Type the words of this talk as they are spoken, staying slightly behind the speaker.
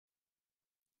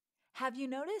Have you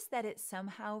noticed that it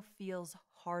somehow feels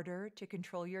harder to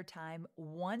control your time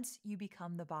once you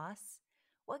become the boss?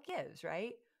 What gives,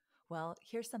 right? Well,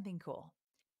 here's something cool.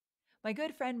 My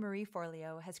good friend Marie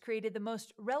Forleo has created the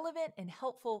most relevant and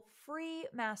helpful free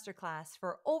masterclass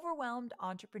for overwhelmed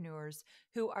entrepreneurs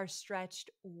who are stretched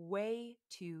way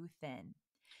too thin.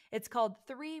 It's called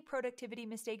 3 Productivity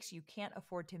Mistakes You Can't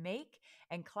Afford to Make,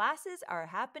 and classes are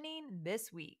happening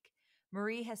this week.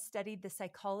 Marie has studied the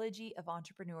psychology of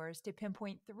entrepreneurs to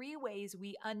pinpoint 3 ways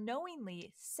we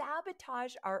unknowingly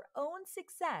sabotage our own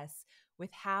success with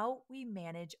how we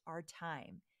manage our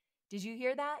time. Did you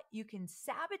hear that? You can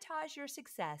sabotage your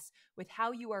success with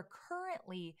how you are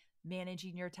currently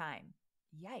managing your time.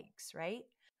 Yikes, right?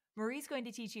 Marie's going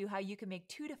to teach you how you can make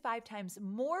 2 to 5 times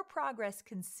more progress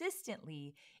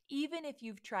consistently, even if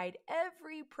you've tried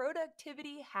every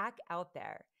productivity hack out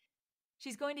there.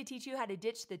 She's going to teach you how to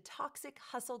ditch the toxic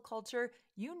hustle culture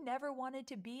you never wanted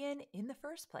to be in the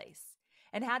first place,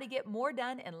 and how to get more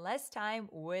done in less time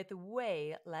with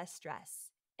way less stress.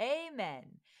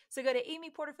 Amen. So go to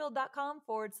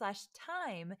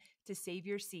amyporterfield.com/time to save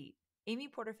your seat.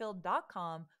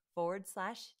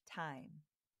 amyporterfield.com/time.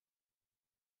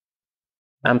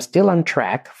 I'm still on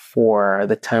track for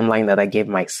the timeline that I gave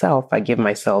myself. I gave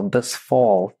myself this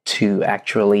fall to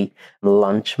actually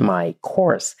launch my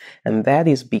course. And that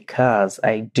is because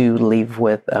I do live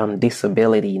with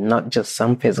disability, not just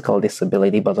some physical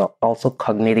disability, but also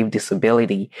cognitive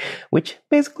disability, which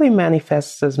basically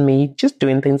manifests as me just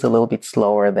doing things a little bit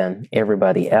slower than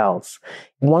everybody else.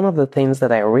 One of the things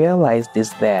that I realized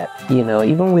is that,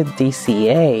 even with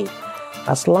DCA,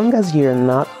 as long as you're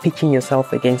not pitching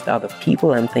yourself against other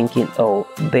people and thinking, oh,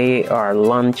 they are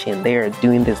launching, they are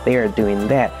doing this, they are doing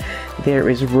that, there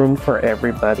is room for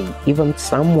everybody, even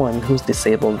someone who's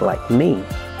disabled like me.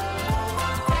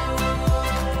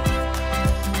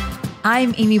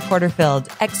 I'm Amy Porterfield,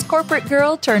 ex-corporate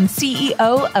girl turned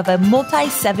CEO of a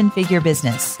multi-7-figure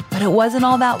business. But it wasn't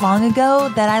all that long ago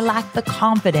that I lacked the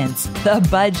confidence, the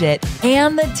budget,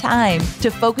 and the time to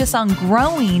focus on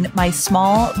growing my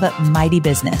small but mighty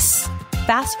business.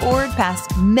 Fast forward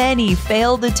past many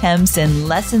failed attempts and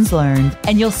lessons learned,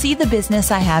 and you'll see the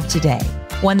business I have today.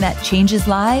 One that changes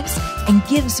lives and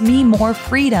gives me more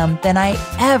freedom than I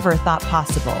ever thought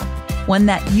possible. One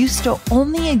that used to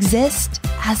only exist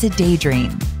as a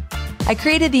daydream. I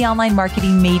created the Online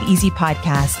Marketing Made Easy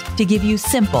podcast to give you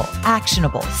simple,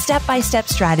 actionable, step-by-step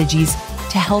strategies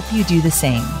to help you do the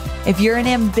same. If you're an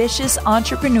ambitious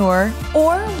entrepreneur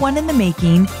or one in the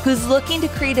making who's looking to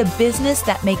create a business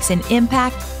that makes an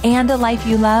impact and a life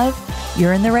you love,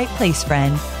 you're in the right place,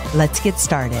 friend. Let's get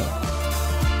started.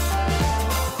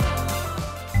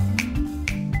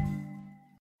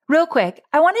 Real quick,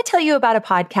 I want to tell you about a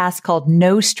podcast called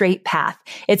No Straight Path.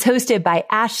 It's hosted by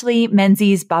Ashley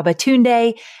Menzies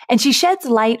Babatunde, and she sheds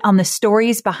light on the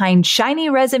stories behind shiny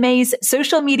resumes,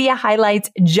 social media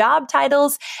highlights, job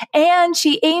titles, and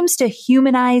she aims to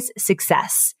humanize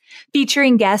success.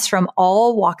 Featuring guests from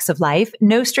all walks of life,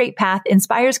 No Straight Path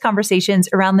inspires conversations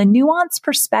around the nuanced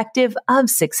perspective of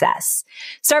success.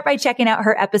 Start by checking out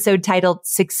her episode titled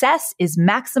Success is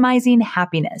Maximizing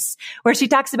Happiness, where she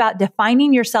talks about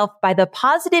defining yourself by the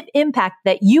positive impact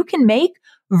that you can make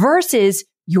versus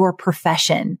your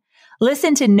profession.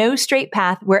 Listen to No Straight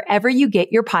Path wherever you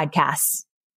get your podcasts.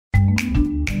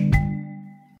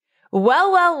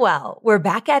 Well, we're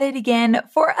back at it again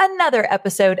for another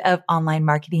episode of Online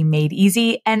Marketing Made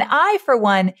Easy. And I, for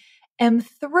one, am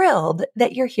thrilled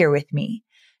that you're here with me.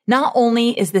 Not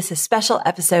only is this a special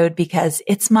episode because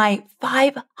it's my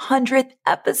 500th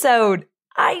episode.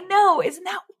 I know, isn't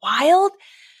that wild?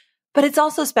 But it's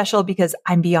also special because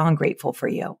I'm beyond grateful for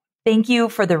you. Thank you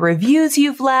for the reviews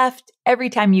you've left every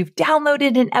time you've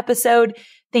downloaded an episode.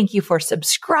 Thank you for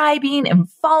subscribing and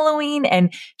following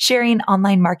and sharing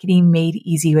Online Marketing Made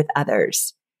Easy with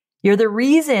others. You're the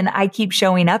reason I keep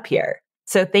showing up here.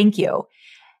 So thank you.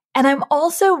 And I'm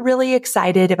also really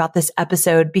excited about this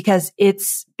episode because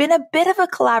it's been a bit of a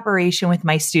collaboration with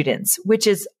my students, which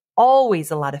is always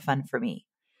a lot of fun for me.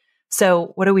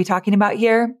 So what are we talking about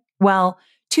here? Well,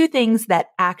 2 things that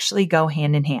actually go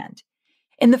hand in hand.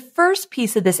 In the first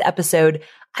piece of this episode,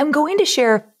 I'm going to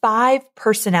share 5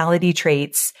 personality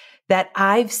traits that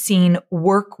I've seen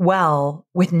work well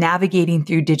with navigating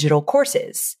through digital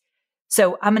courses.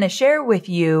 So I'm going to share with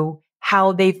you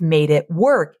how they've made it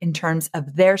work in terms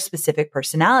of their specific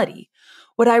personality.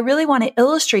 What I really want to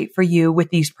illustrate for you with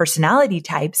these personality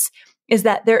types is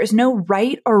that there is no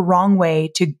right or wrong way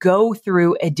to go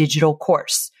through a digital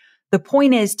course. The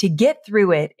point is to get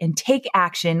through it and take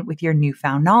action with your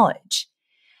newfound knowledge.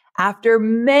 After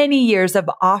many years of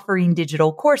offering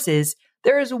digital courses,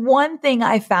 There is one thing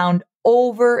I found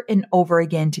over and over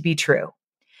again to be true.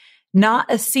 Not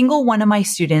a single one of my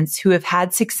students who have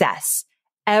had success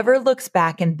ever looks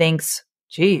back and thinks,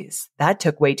 geez, that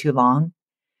took way too long.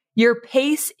 Your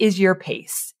pace is your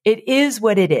pace. It is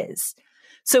what it is.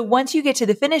 So once you get to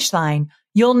the finish line,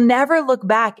 you'll never look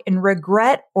back and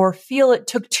regret or feel it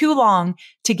took too long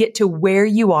to get to where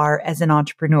you are as an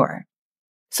entrepreneur.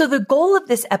 So the goal of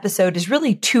this episode is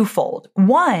really twofold.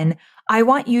 One, I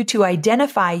want you to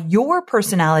identify your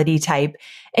personality type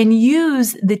and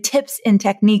use the tips and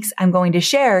techniques I'm going to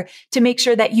share to make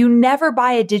sure that you never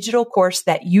buy a digital course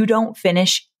that you don't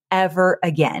finish ever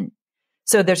again.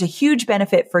 So there's a huge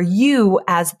benefit for you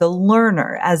as the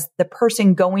learner, as the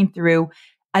person going through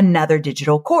another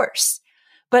digital course.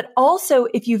 But also,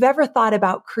 if you've ever thought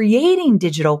about creating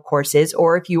digital courses,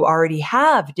 or if you already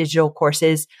have digital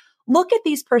courses, look at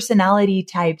these personality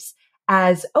types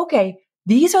as, okay,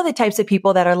 these are the types of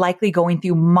people that are likely going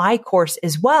through my course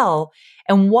as well.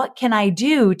 And what can I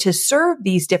do to serve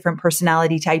these different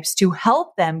personality types to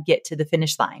help them get to the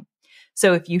finish line?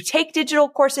 So if you take digital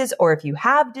courses or if you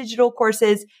have digital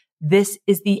courses, this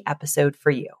is the episode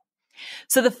for you.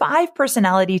 So the 5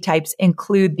 personality types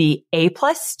include the A+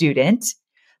 student,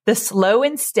 the slow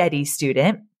and steady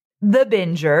student, the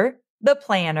binger, the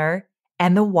planner,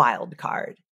 and the wild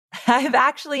card. I've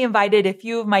actually invited a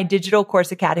few of my Digital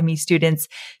Course Academy students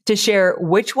to share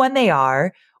which one they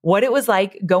are, what it was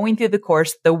like going through the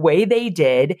course, the way they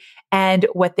did, and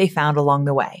what they found along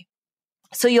the way.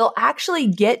 So you'll actually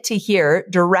get to hear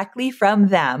directly from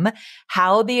them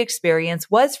how the experience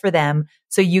was for them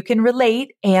so you can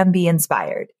relate and be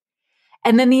inspired.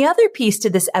 And then the other piece to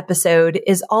this episode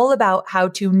is all about how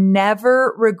to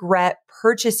never regret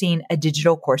purchasing a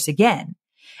digital course again.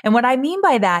 And what I mean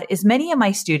by that is many of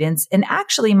my students, and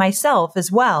actually myself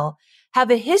as well, have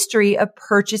a history of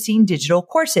purchasing digital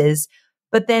courses,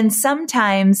 but then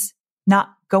sometimes not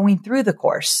going through the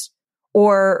course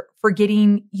or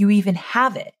forgetting you even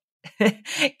have it.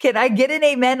 Can I get an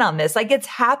amen on this? Like, it's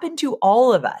happened to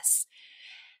all of us.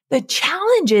 The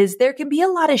challenge is there can be a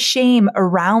lot of shame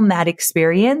around that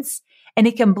experience, and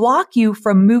it can block you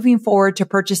from moving forward to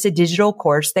purchase a digital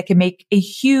course that can make a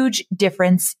huge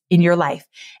difference in your life.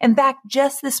 In fact,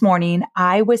 just this morning,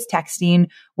 I was texting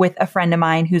with a friend of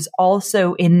mine who's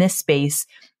also in this space,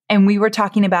 and we were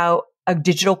talking about a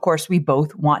digital course we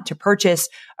both want to purchase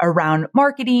around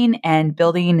marketing and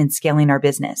building and scaling our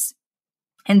business.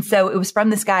 And so it was from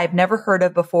this guy I've never heard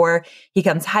of before. He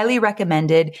comes highly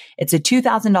recommended. It's a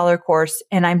 $2,000 course.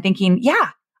 And I'm thinking, yeah,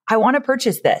 I want to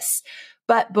purchase this.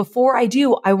 But before I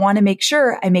do, I want to make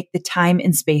sure I make the time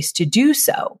and space to do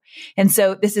so. And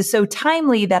so this is so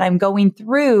timely that I'm going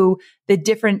through the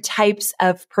different types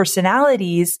of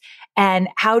personalities and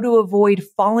how to avoid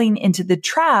falling into the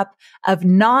trap of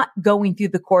not going through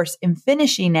the course and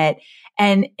finishing it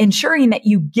and ensuring that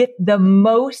you get the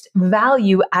most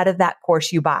value out of that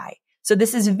course you buy. So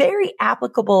this is very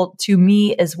applicable to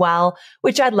me as well,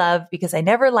 which I love because I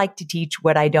never like to teach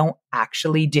what I don't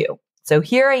actually do. So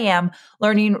here I am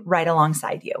learning right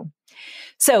alongside you.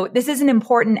 So this is an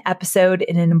important episode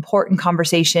and an important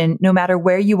conversation, no matter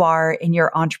where you are in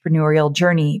your entrepreneurial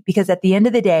journey, because at the end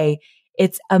of the day,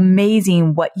 it's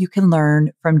amazing what you can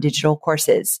learn from digital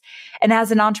courses. And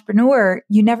as an entrepreneur,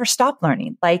 you never stop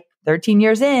learning. Like 13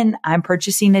 years in, I'm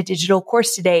purchasing a digital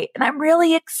course today, and I'm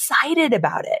really excited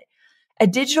about it. A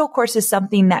digital course is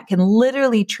something that can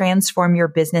literally transform your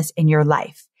business and your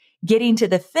life. Getting to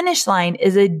the finish line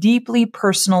is a deeply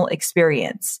personal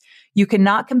experience. You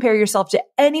cannot compare yourself to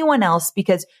anyone else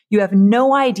because you have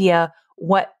no idea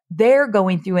what they're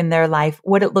going through in their life,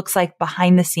 what it looks like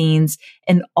behind the scenes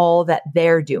and all that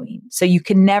they're doing. So you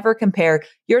can never compare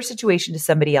your situation to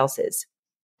somebody else's.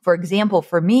 For example,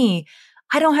 for me,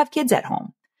 I don't have kids at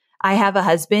home. I have a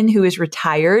husband who is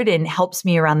retired and helps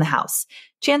me around the house.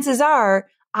 Chances are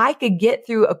I could get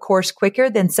through a course quicker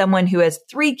than someone who has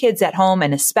 3 kids at home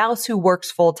and a spouse who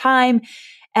works full time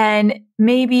and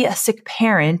maybe a sick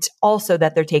parent also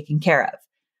that they're taking care of.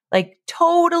 Like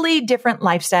totally different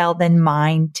lifestyle than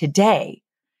mine today.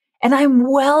 And I'm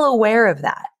well aware of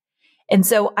that. And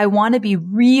so I want to be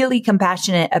really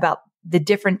compassionate about the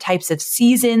different types of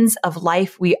seasons of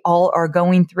life we all are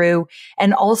going through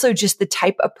and also just the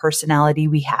type of personality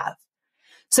we have.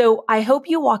 So I hope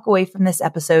you walk away from this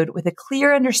episode with a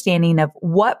clear understanding of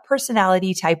what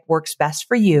personality type works best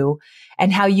for you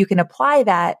and how you can apply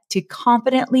that to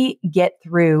confidently get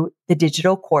through the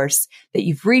digital course that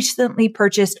you've recently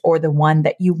purchased or the one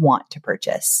that you want to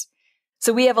purchase.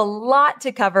 So we have a lot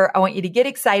to cover. I want you to get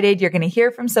excited. You're going to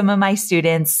hear from some of my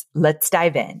students. Let's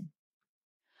dive in.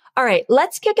 All right,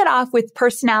 let's kick it off with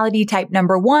personality type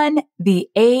number 1, the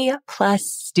A+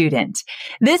 student.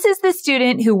 This is the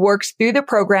student who works through the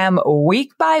program week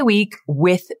by week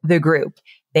with the group.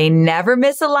 They never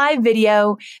miss a live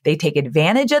video. They take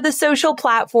advantage of the social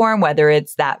platform, whether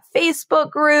it's that Facebook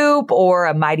group or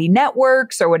a Mighty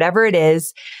Networks or whatever it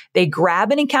is. They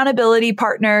grab an accountability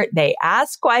partner. They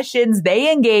ask questions,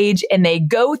 they engage, and they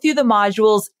go through the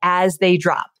modules as they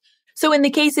drop. So in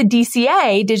the case of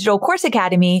DCA, Digital Course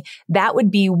Academy, that would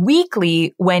be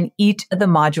weekly when each of the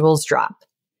modules drop.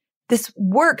 This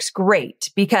works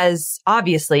great because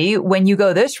obviously when you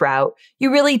go this route,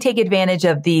 you really take advantage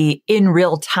of the in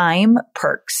real time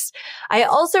perks. I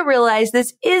also realize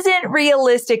this isn't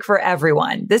realistic for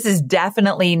everyone. This is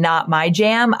definitely not my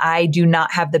jam. I do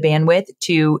not have the bandwidth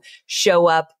to show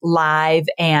up live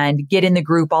and get in the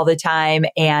group all the time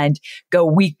and go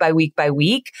week by week by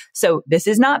week. So this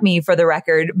is not me for the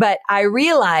record, but I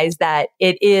realize that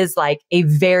it is like a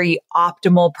very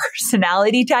optimal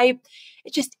personality type.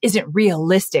 It just isn't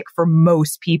realistic for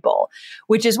most people,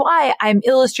 which is why I'm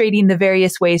illustrating the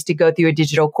various ways to go through a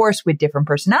digital course with different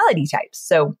personality types.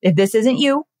 So if this isn't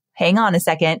you, hang on a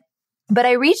second. But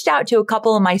I reached out to a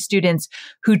couple of my students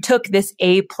who took this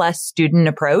A+ student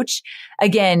approach.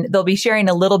 Again, they'll be sharing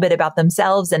a little bit about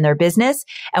themselves and their business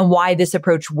and why this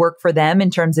approach worked for them in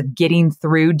terms of getting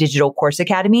through Digital Course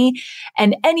Academy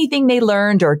and anything they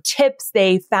learned or tips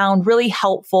they found really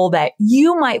helpful that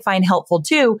you might find helpful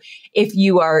too if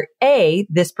you are A,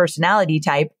 this personality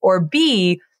type, or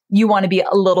B, you want to be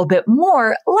a little bit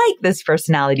more like this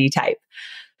personality type.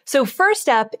 So first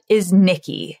up is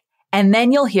Nikki. And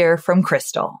then you'll hear from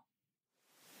Crystal.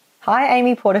 Hi,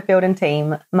 Amy, Porterfield and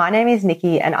team. My name is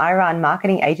Nikki and I run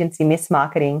marketing agency Miss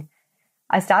Marketing.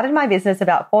 I started my business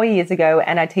about 4 years ago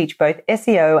and I teach both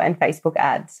SEO and Facebook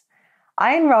ads.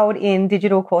 I enrolled in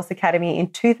Digital Course Academy in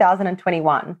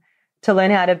 2021 to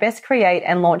learn how to best create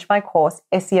and launch my course,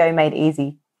 SEO Made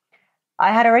Easy.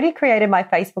 I had already created my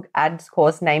Facebook ads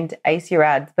course named Ace Your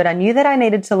Ads, but I knew that I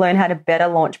needed to learn how to better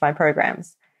launch my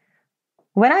programs.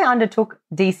 When I undertook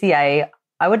DCA,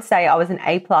 I would say I was an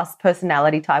A+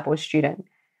 personality type or student.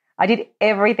 I did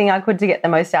everything I could to get the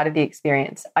most out of the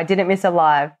experience. I didn't miss a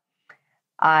live.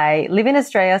 I live in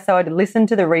Australia, so I'd listen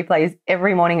to the replays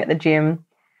every morning at the gym.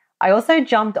 I also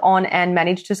jumped on and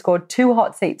managed to score 2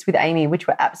 hot seats with Amy, which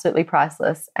were absolutely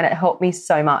priceless, and it helped me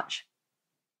so much.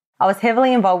 I was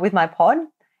heavily involved with my pod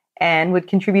and would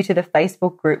contribute to the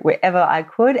Facebook group wherever I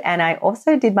could. And I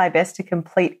also did my best to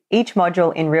complete each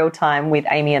module in real time with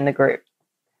Amy and the group.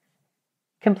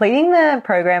 Completing the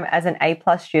program as an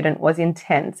A+ student was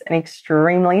intense and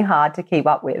extremely hard to keep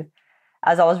up with,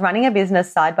 as I was running a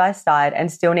business side by side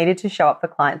and still needed to show up for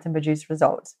clients and produce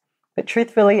results. But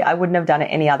truthfully, I wouldn't have done it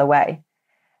any other way.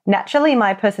 Naturally,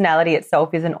 my personality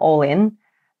itself isn't all in,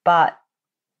 but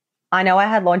I know I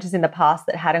had launches in the past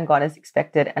that hadn't gone as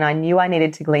expected, and I knew I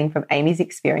needed to glean from Amy's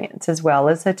experience as well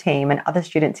as her team and other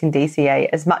students in DCA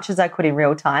as much as I could in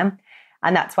real time,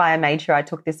 and that's why I made sure I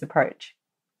took this approach.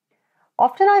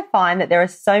 Often I find that there are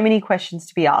so many questions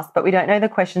to be asked, but we don't know the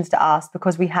questions to ask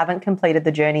because we haven't completed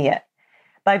the journey yet.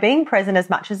 By being present as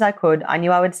much as I could, I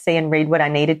knew I would see and read what I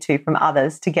needed to from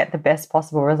others to get the best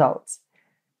possible results.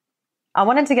 I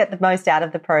wanted to get the most out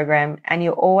of the program, and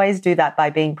you always do that by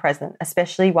being present,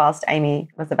 especially whilst Amy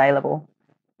was available.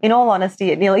 In all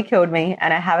honesty, it nearly killed me,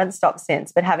 and I haven't stopped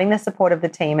since, but having the support of the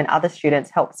team and other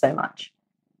students helped so much.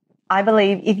 I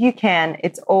believe if you can,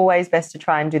 it's always best to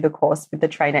try and do the course with the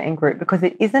trainer and group, because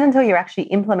it isn't until you're actually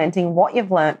implementing what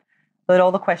you've learnt that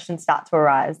all the questions start to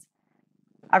arise.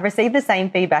 I've received the same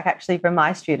feedback actually from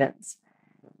my students.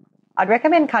 I'd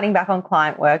recommend cutting back on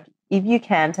client work if you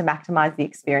can to maximize the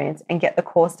experience and get the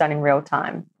course done in real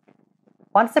time.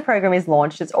 Once the program is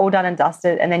launched, it's all done and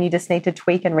dusted, and then you just need to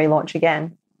tweak and relaunch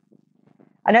again.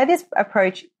 I know this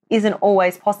approach isn't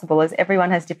always possible as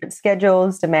everyone has different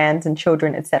schedules, demands, and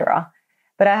children, etc.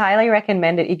 But I highly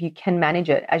recommend it if you can manage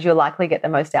it, as you'll likely get the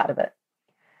most out of it.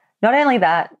 Not only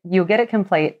that, you'll get it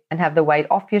complete and have the weight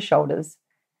off your shoulders.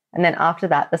 And then after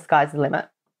that, the sky's the limit.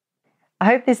 I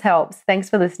hope this helps. Thanks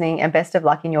for listening and best of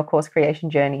luck in your course creation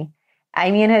journey.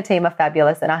 Amy and her team are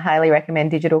fabulous, and I highly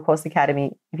recommend Digital Course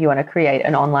Academy if you want to create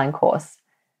an online course.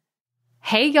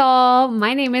 Hey y'all,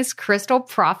 my name is Crystal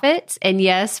Profit, and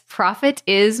yes, Profit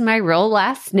is my real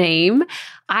last name.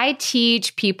 I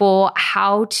teach people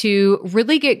how to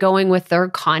really get going with their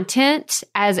content.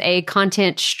 As a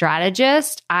content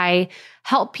strategist, I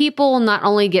help people not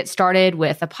only get started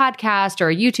with a podcast or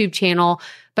a YouTube channel,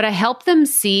 but I help them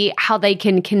see how they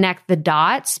can connect the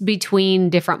dots between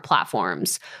different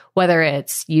platforms, whether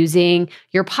it's using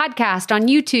your podcast on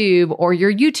YouTube or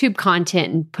your YouTube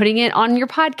content and putting it on your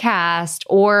podcast,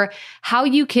 or how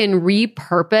you can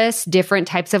repurpose different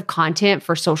types of content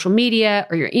for social media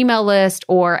or your email list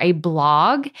or a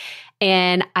blog.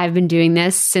 And I've been doing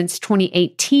this since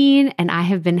 2018, and I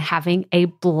have been having a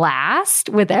blast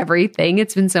with everything.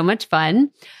 It's been so much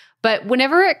fun. But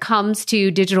whenever it comes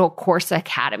to Digital Course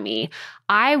Academy,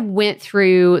 I went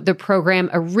through the program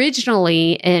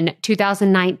originally in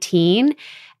 2019.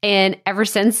 And ever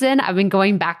since then, I've been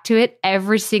going back to it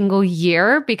every single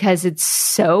year because it's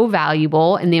so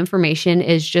valuable and the information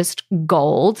is just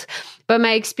gold. But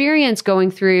my experience going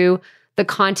through the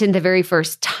content the very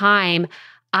first time,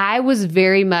 I was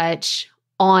very much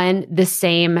on the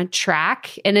same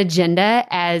track and agenda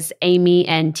as Amy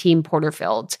and Team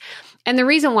Porterfield. And the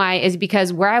reason why is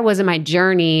because where I was in my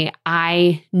journey,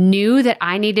 I knew that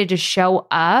I needed to show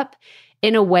up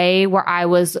in a way where I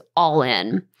was all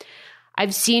in.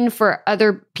 I've seen for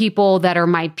other people that are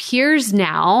my peers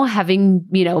now, having,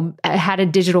 had a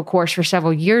digital course for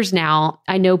several years now,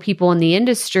 I know people in the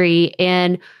industry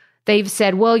and they've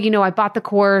said, well, I bought the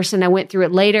course and I went through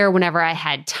it later whenever I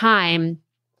had time.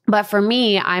 But for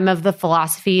me, I'm of the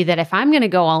philosophy that if I'm going to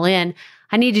go all in,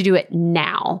 I need to do it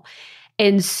now.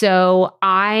 And so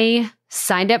I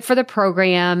signed up for the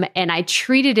program and I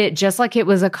treated it just like it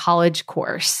was a college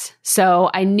course.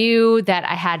 So I knew that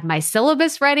I had my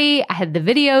syllabus ready. I had the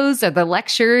videos or the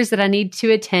lectures that I need to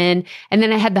attend. And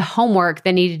then I had the homework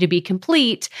that needed to be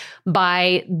complete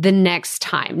by the next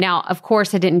time. Now, of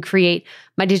course, I didn't create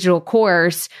my digital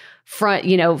course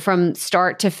from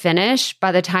start to finish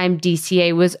by the time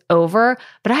DCA was over,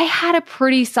 but I had a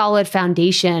pretty solid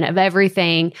foundation of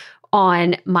everything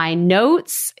on my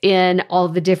notes in all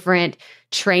the different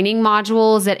training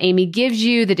modules that Amy gives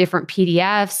you, the different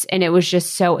PDFs, and it was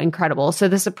just so incredible. So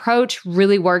this approach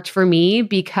really worked for me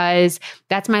because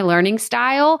that's my learning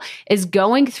style, is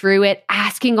going through it,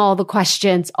 asking all the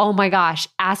questions. Oh my gosh,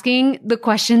 asking the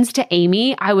questions to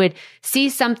Amy. I would see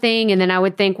something and then I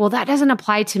would think, well, that doesn't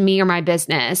apply to me or my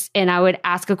business. And I would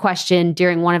ask a question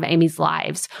during one of Amy's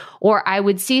lives. Or I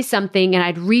would see something and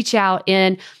I'd reach out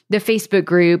in the Facebook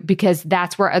group because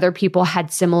that's where other people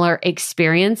had similar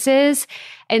experiences.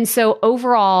 And so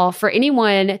overall, for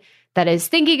anyone that is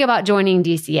thinking about joining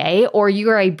DCA or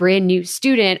you're a brand new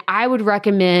student, I would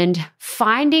recommend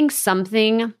finding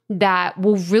something that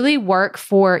will really work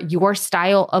for your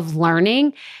style of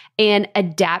learning and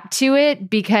adapt to it,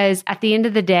 because at the end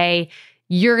of the day,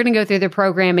 you're going to go through the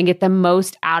program and get the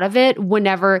most out of it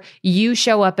whenever you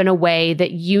show up in a way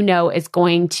that you know is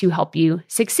going to help you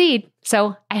succeed.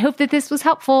 So I hope that this was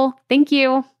helpful. Thank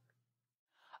you.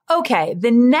 Okay,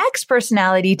 the next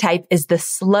personality type is the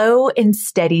slow and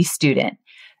steady student.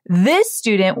 This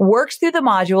student works through the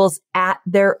modules at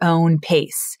their own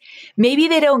pace. Maybe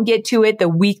they don't get to it the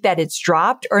week that it's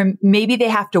dropped, or maybe they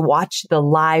have to watch the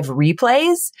live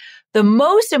replays. The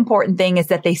most important thing is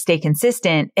that they stay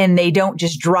consistent and they don't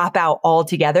just drop out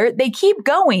altogether. They keep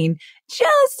going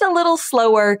just a little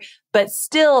slower, but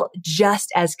still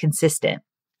just as consistent.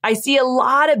 I see a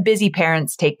lot of busy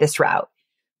parents take this route.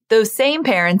 Those same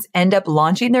parents end up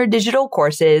launching their digital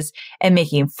courses and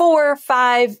making 4,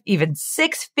 5, even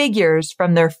 6 figures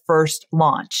from their first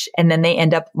launch. And then they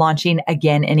end up launching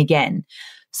again and again.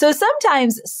 So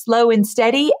sometimes slow and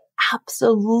steady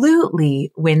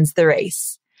absolutely wins the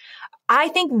race. I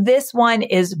think this one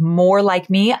is more like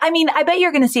me. I mean, I bet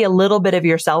you're going to see a little bit of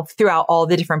yourself throughout all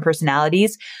the different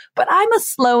personalities, but I'm a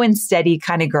slow and steady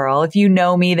kind of girl. If you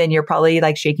know me, then you're probably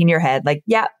like shaking your head like,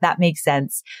 yeah, that makes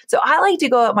sense. So I like to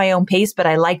go at my own pace, but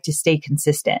I like to stay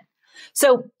consistent.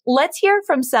 So let's hear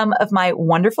from some of my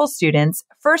wonderful students.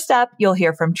 First up, you'll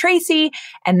hear from Tracy,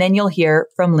 and then you'll hear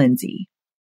from Lindsay.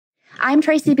 I'm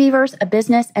Tracy Beavers, a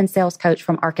business and sales coach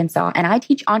from Arkansas, and I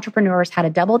teach entrepreneurs how to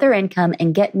double their income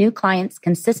and get new clients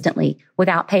consistently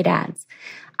without paid ads.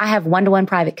 I have one-to-one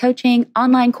private coaching,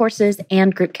 online courses,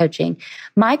 and group coaching.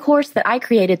 My course that I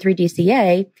created through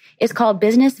DCA is called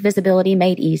Business Visibility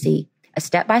Made Easy, a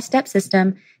step-by-step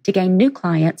system to gain new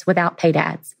clients without paid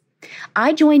ads.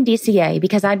 I joined DCA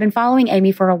because I'd been following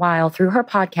Amy for a while through her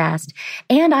podcast,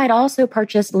 and I'd also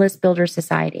purchased List Builder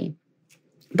Society.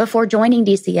 Before joining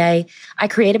DCA, I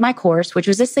created my course, which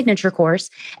was a signature course,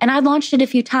 and I launched it a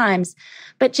few times,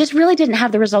 but just really didn't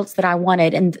have the results that I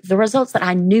wanted and the results that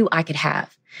I knew I could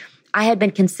have. I had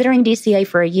been considering DCA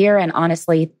for a year, and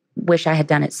honestly, wish I had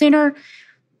done it sooner.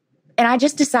 And I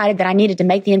just decided that I needed to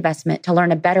make the investment to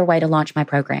learn a better way to launch my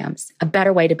programs, a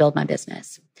better way to build my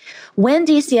business. When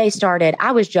DCA started,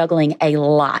 I was juggling a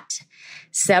lot.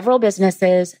 Several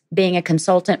businesses, being a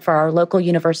consultant for our local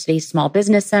university small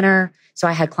business center. So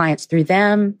I had clients through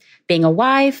them, being a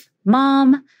wife,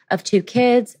 mom of 2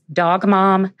 kids, dog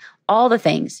mom, all the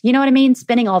things. You know what I mean?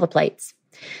 Spinning all the plates.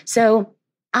 So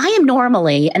I am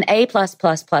normally an A+++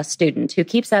 student who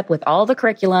keeps up with all the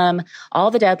curriculum,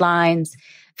 all the deadlines,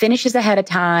 finishes ahead of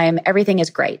time. Everything is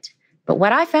great. But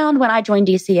what I found when I joined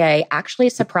DCA actually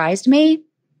surprised me,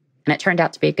 and it turned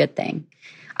out to be a good thing.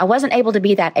 I wasn't able to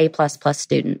be that A++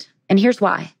 student. And here's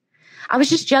why. I was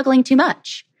just juggling too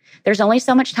much. There's only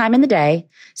so much time in the day,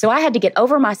 so I had to get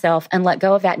over myself and let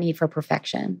go of that need for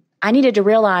perfection. I needed to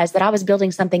realize that I was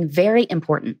building something very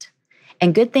important,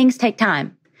 and good things take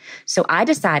time. So I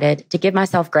decided to give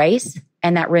myself grace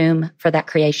and that room for that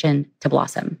creation to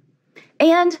blossom.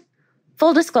 And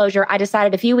full disclosure, I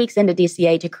decided a few weeks into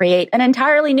DCA to create an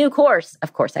entirely new course.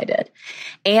 Of course I did.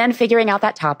 And figuring out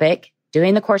that topic,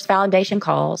 doing the course foundation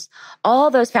calls,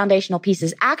 all those foundational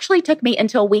pieces actually took me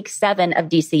until week 7 of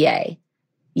DCA.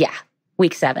 Yeah,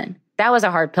 week 7. That was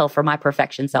a hard pill for my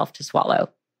perfection self to swallow.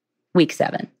 Week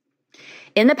 7.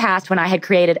 In the past, when I had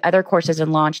created other courses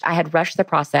and launched, I had rushed the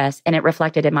process and it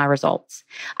reflected in my results.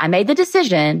 I made the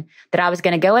decision that I was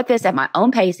going to go at this at my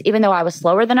own pace, even though I was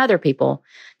slower than other people,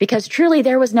 because truly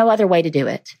there was no other way to do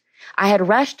it. I had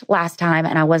rushed last time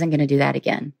and I wasn't going to do that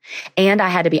again. And I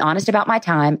had to be honest about my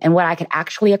time and what I could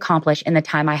actually accomplish in the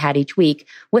time I had each week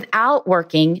without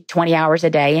working 20 hours a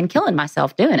day and killing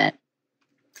myself doing it.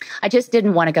 I just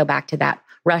didn't want to go back to that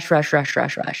rush.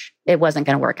 It wasn't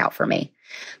going to work out for me.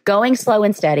 Going slow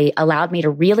and steady allowed me to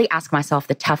really ask myself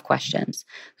the tough questions.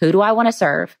 Who do I want to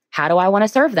serve? How do I want to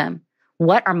serve them?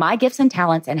 What are my gifts and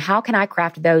talents, and how can I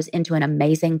craft those into an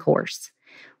amazing course?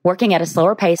 Working at a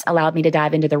slower pace allowed me to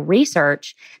dive into the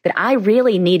research that I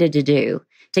really needed to do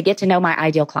to get to know my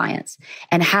ideal clients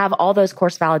and have all those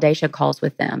course validation calls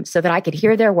with them so that I could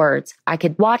hear their words, I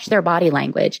could watch their body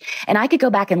language, and I could go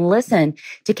back and listen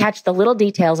to catch the little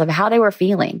details of how they were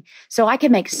feeling so I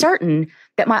could make certain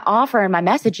that my offer and my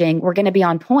messaging were going to be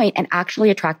on point and actually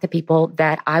attract the people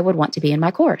that I would want to be in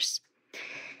my course.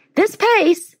 This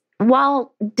pace,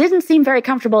 while didn't seem very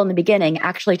comfortable in the beginning,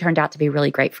 actually turned out to be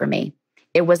really great for me.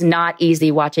 It was not easy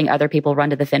watching other people run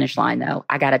to the finish line, though.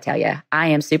 I got to tell you, I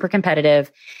am super competitive,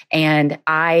 and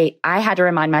I had to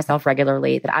remind myself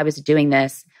regularly that I was doing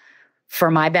this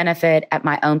for my benefit at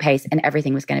my own pace, and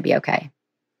everything was going to be okay.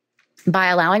 By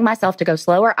allowing myself to go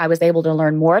slower, I was able to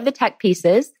learn more of the tech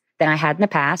pieces than I had in the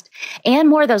past, and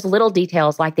more of those little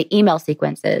details like the email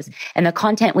sequences and the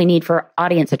content we need for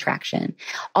audience attraction.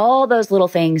 All those little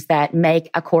things that make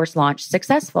a course launch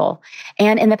successful.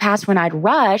 And in the past, when I'd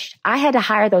rushed, I had to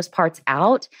hire those parts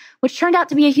out, which turned out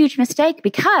to be a huge mistake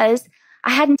because I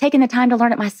hadn't taken the time to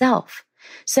learn it myself.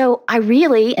 So I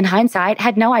really, in hindsight,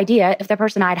 had no idea if the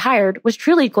person I'd hired was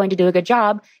truly going to do a good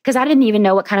job because I didn't even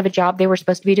know what kind of a job they were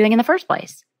supposed to be doing in the first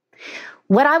place.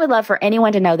 What I would love for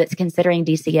anyone to know that's considering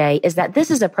DCA is that this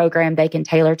is a program they can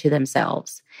tailor to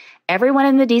themselves. Everyone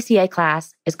in the DCA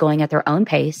class is going at their own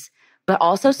pace, but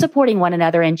also supporting one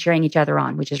another and cheering each other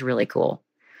on, which is really cool.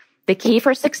 The key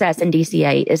for success in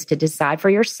DCA is to decide for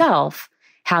yourself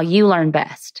how you learn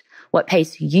best, what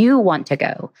pace you want to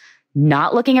go,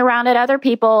 not looking around at other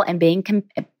people and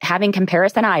having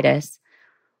comparisonitis.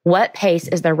 What pace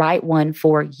is the right one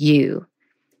for you?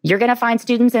 You're going to find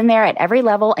students in there at every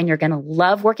level, and you're going to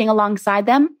love working alongside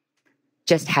them.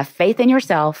 Just have faith in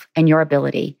yourself and your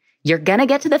ability. You're going to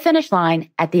get to the finish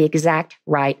line at the exact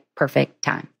right, perfect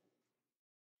time.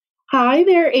 Hi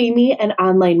there, Amy and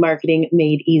Online Marketing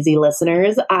Made Easy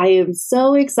listeners. I am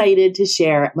so excited to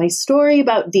share my story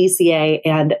about DCA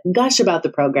and gush about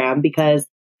the program because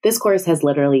this course has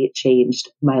literally changed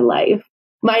my life.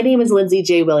 My name is Lindsay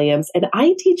J. Williams, and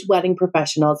I teach wedding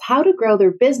professionals how to grow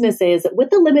their businesses with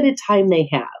the limited time they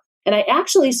have. And I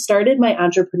actually started my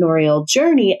entrepreneurial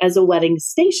journey as a wedding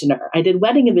stationer. I did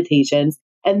wedding invitations,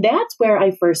 and that's where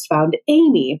I first found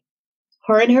Amy.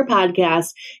 Her and her podcast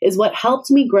is what helped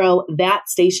me grow that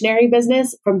stationery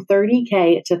business from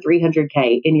 $30K to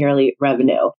 $300K in yearly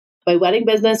revenue. My wedding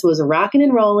business was rocking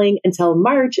and rolling until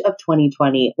March of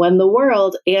 2020, when the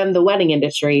world and the wedding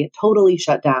industry totally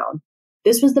shut down.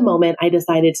 This was the moment I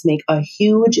decided to make a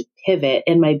huge pivot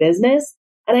in my business,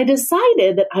 and I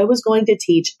decided that I was going to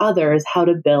teach others how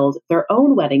to build their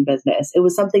own wedding business. It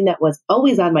was something that was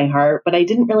always on my heart, but I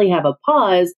didn't really have a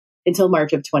pause until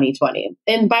March of 2020.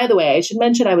 And by the way, I should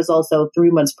mention I was also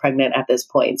 3 months pregnant at this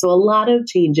point. So a lot of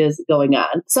changes going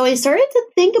on. So I started to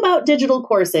think about digital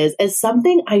courses as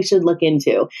something I should look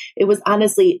into. It was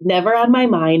honestly never on my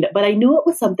mind, but I knew it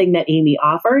was something that Amy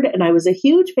offered. And I was a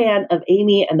huge fan of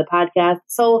Amy and the podcast.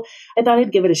 So I thought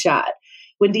I'd give it a shot.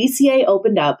 When DCA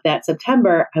opened up that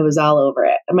September, I was all over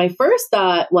it. And my first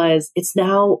thought was, it's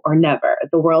now or never.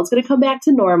 The world's going to come back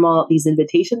to normal. These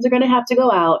invitations are going to have to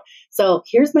go out. So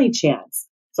here's my chance.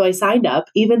 So I signed up,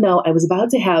 even though I was about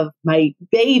to have my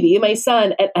baby, my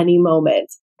son, at any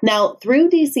moment. Now, through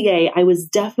DCA, I was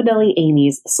definitely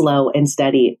Amy's slow and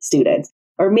steady student.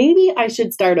 Or maybe I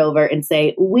should start over and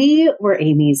say we were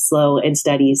Amy's slow and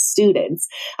steady students.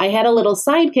 I had a little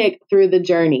sidekick through the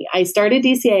journey. I started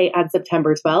DCA on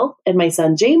September 12th, and my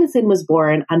son Jameson was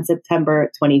born on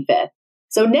September 25th.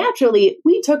 So naturally,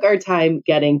 we took our time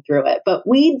getting through it, but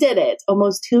we did it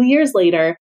almost 2 years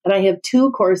later. And I have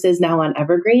 2 courses now on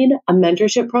Evergreen, a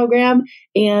mentorship program,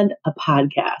 and a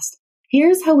podcast.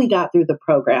 Here's how we got through the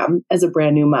program as a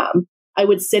brand new mom. I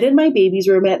would sit in my baby's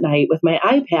room at night with my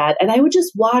iPad and I would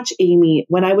just watch Amy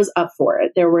when I was up for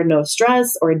it. There were no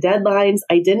stress or deadlines.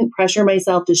 I didn't pressure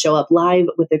myself to show up live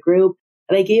with the group.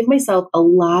 And I gave myself a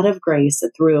lot of grace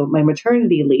through my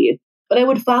maternity leave. But I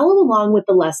would follow along with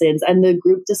the lessons and the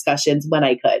group discussions when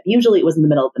I could. Usually it was in the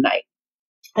middle of the night.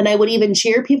 And I would even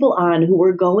cheer people on who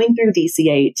were going through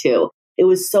DCA too. It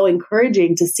was so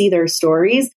encouraging to see their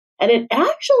stories. And it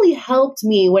actually helped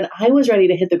me when I was ready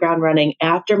to hit the ground running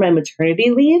after my maternity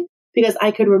leave, because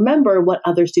I could remember what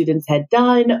other students had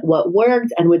done, what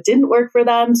worked and what didn't work for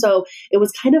them. So it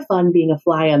was kind of fun being a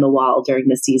fly on the wall during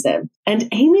the season. And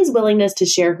Amy's willingness to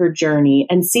share her journey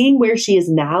and seeing where she is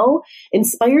now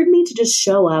inspired me to just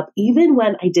show up even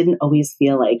when I didn't always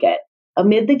feel like it.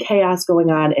 Amid the chaos going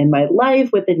on in my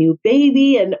life with a new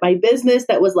baby and my business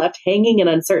that was left hanging in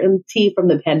uncertainty from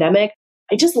the pandemic,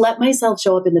 I just let myself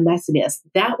show up in the messiness.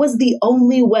 That was the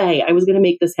only way I was going to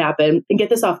make this happen and get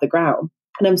this off the ground.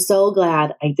 And I'm so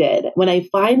glad I did. When I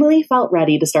finally felt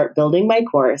ready to start building my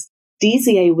course,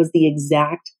 DCA was the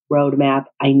exact roadmap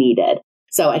I needed.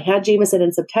 So I had Jameson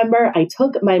in September. I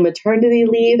took my maternity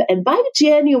leave. And by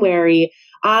January,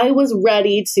 I was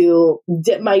ready to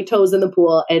dip my toes in the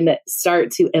pool and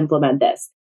start to implement this.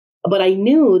 But I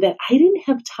knew that I didn't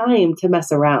have time to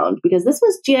mess around because this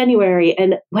was January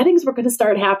and weddings were going to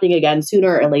start happening again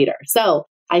sooner or later. So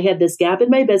I had this gap in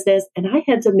my business and I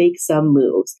had to make some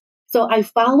moves. So I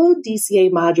followed DCA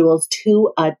modules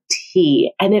to a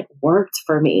T and it worked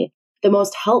for me. The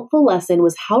most helpful lesson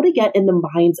was how to get in the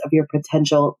minds of your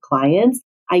potential clients.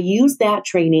 I used that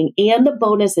training and the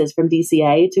bonuses from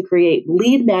DCA to create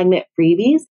lead magnet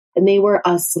freebies, and they were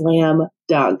a slam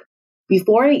dunk.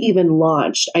 Before I even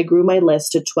launched, I grew my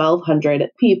list to 1,200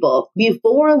 people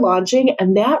before launching,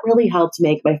 and that really helped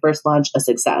make my first launch a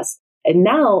success. And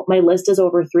now my list is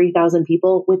over 3,000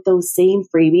 people with those same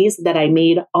freebies that I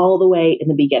made all the way in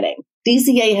the beginning.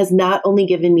 DCA has not only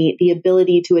given me the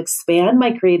ability to expand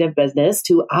my creative business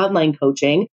to online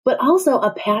coaching, but also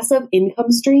a passive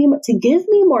income stream to give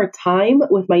me more time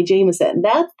with my Jameson.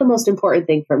 That's the most important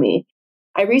thing for me.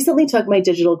 I recently took my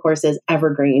digital courses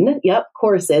Evergreen. Yep,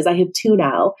 courses. I have 2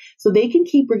 now. So they can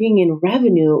keep bringing in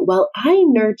revenue while I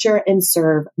nurture and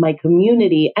serve my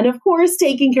community. And of course,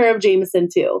 taking care of Jameson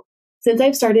too. Since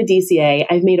I've started DCA,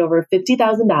 I've made over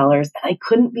 $50,000 and I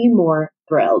couldn't be more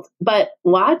thrilled. But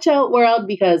watch out, world,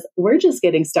 because we're just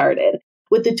getting started.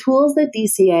 With the tools that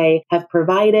DCA have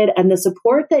provided and the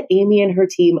support that Amy and her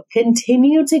team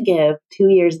continue to give 2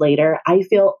 years later, I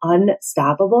feel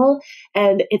unstoppable.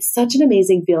 And it's such an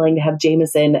amazing feeling to have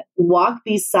Jameson walk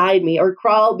beside me or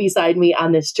crawl beside me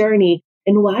on this journey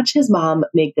and watch his mom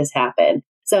make this happen.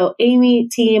 So Amy,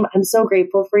 team, I'm so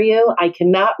grateful for you. I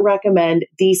cannot recommend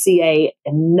DCA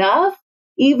enough.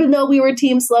 Even though we were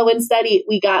team slow and steady,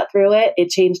 we got through it. It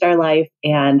changed our life.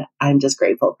 And I'm just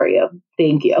grateful for you.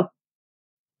 Thank you.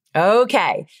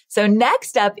 Okay. So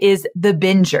next up is the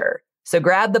binger. So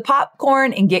grab the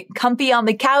popcorn and get comfy on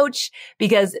the couch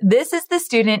because this is the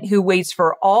student who waits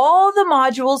for all the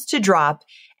modules to drop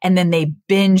and then they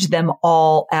binge them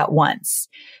all at once.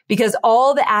 Because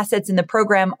all the assets in the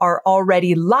program are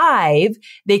already live,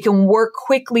 they can work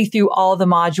quickly through all the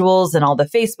modules and all the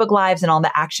Facebook Lives and all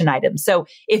the action items. So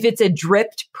if it's a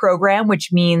dripped program,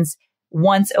 which means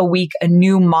once a week, a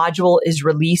new module is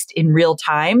released in real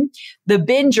time, the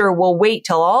binger will wait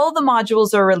till all the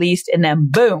modules are released and then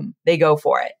boom, they go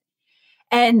for it.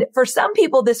 And for some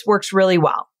people, this works really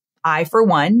well. I, for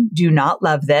one, do not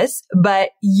love this,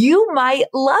 but you might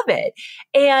love it.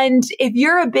 And if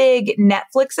you're a big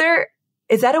Netflixer,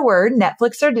 is that a word?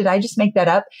 Netflixer? Did I just make that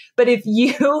up? But if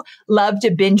you love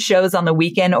to binge shows on the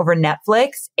weekend over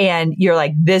Netflix and you're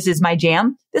like, this is my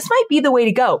jam, this might be the way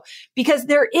to go, because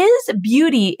there is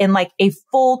beauty in like a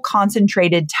full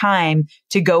concentrated time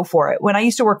to go for it. When I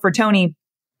used to work for Tony,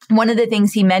 one of the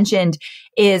things he mentioned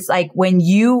is like when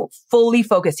you fully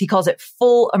focus, he calls it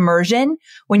full immersion.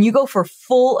 When you go for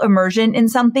full immersion in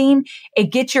something,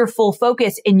 it gets your full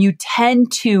focus and you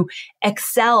tend to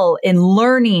excel in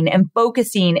learning and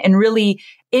focusing and really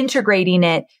integrating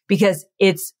it because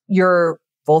it's your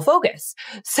full focus.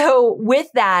 So with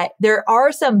that, there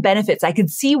are some benefits. I could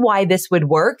see why this would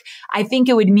work. I think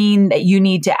it would mean that you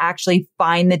need to actually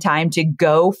find the time to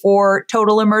go for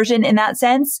total immersion in that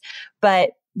sense. But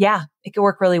yeah, it could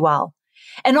work really well.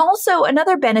 And also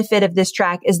another benefit of this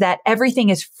track is that everything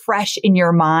is fresh in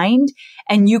your mind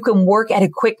and you can work at a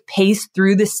quick pace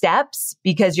through the steps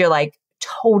because you're like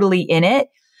totally in it.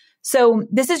 So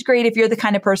this is great if you're the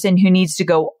kind of person who needs to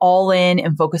go all in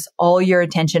and focus all your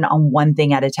attention on one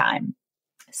thing at a time.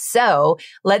 So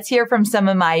let's hear from some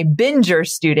of my binger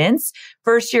students.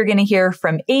 First, you're going to hear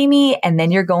from Amy, and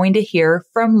then you're going to hear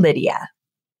from Lydia.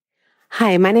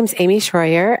 Hi, my name's Amy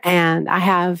Schroyer, and I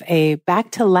have a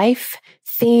back to life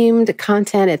themed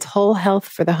content. It's whole health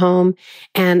for the home.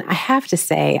 And I have to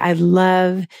say, I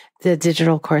love the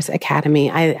Digital Course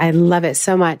Academy. I love it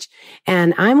so much.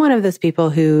 And I'm one of those people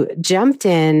who jumped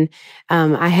in.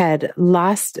 I had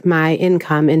lost my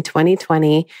income in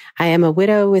 2020. I am a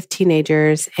widow with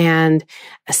teenagers. And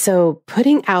so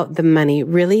putting out the money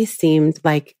really seemed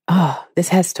like, oh, this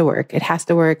has to work. It has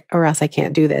to work or else I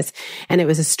can't do this. And it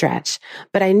was a stretch.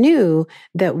 But I knew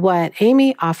that what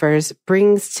Amy offers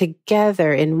brings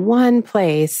together in one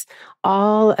place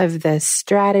all of the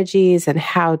strategies and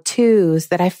how-tos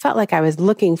that I felt like I was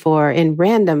looking for in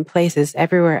random places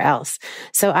everywhere else.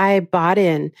 So I bought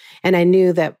in, and I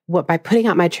knew that by putting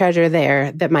out my treasure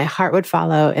there, that my heart would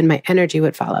follow and my energy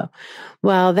would follow.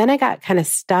 Well, then I got kind of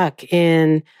stuck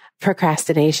in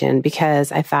procrastination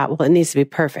because I thought, well, it needs to be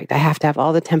perfect. I have to have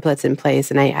all the templates in place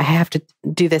and I have to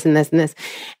do this and this and this.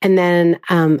 And then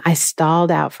I stalled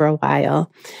out for a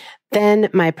while. Then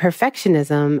my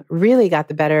perfectionism really got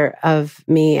the better of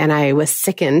me and I was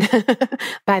sickened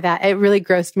by that. It really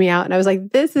grossed me out. And I was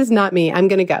like, this is not me. I'm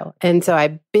going to go. And so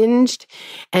I binged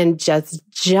and just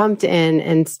jumped in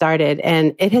and started.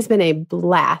 And it has been a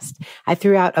blast. I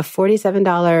threw out a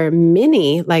 $47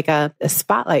 mini, like a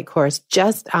spotlight course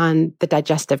just on the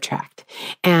digestive tract.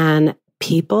 And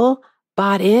people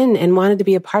bought in and wanted to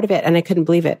be a part of it. And I couldn't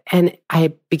believe it. And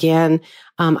I began,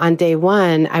 on day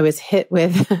one, I was hit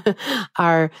with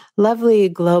our lovely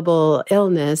global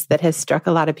illness that has struck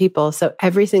a lot of people. So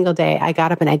every single day I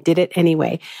got up and I did it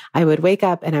anyway. I would wake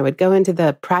up and I would go into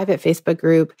the private Facebook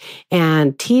group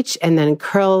and teach and then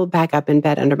curl back up in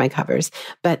bed under my covers.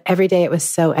 But every day it was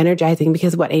so energizing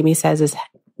because what Amy says was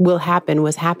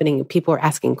happening. People were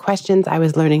asking questions. I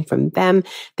was learning from them.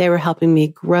 They were helping me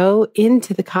grow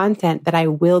into the content that I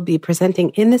will be presenting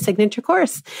in the signature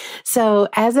course. So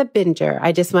as a binger,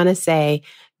 I just want to say,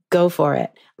 go for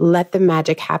it. Let the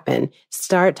magic happen.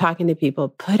 Start talking to people.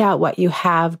 Put out what you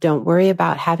have. Don't worry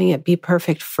about having it be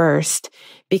perfect first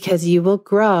because you will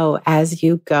grow as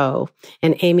you go.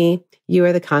 And Amy, you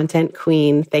are the content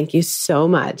queen. Thank you so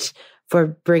much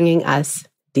for bringing us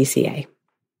DCA.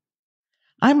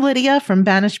 I'm Lydia from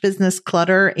Banished Business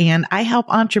Clutter, and I help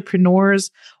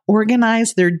entrepreneurs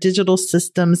organize their digital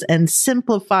systems and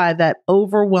simplify that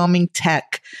overwhelming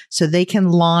tech so they can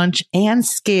launch and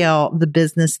scale the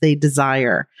business they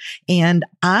desire. And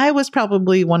I was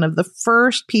probably one of the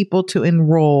first people to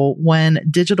enroll when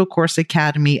Digital Course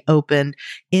Academy opened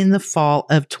in the fall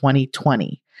of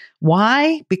 2020.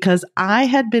 Why? Because I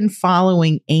had been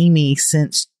following Amy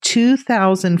since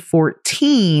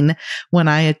 2014 when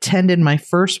I attended my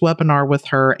first webinar with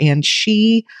her, and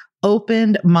she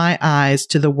opened my eyes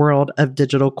to the world of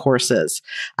digital courses.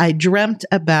 I dreamt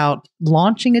about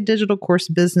launching a digital course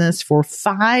business for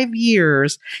 5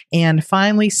 years and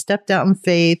finally stepped out in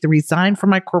faith, resigned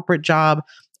from my corporate job,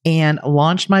 and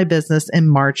launched my business in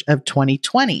March of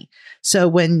 2020. So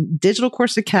when Digital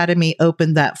Course Academy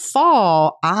opened that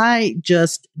fall, I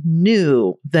just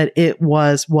knew that it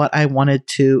was what I wanted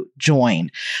to join.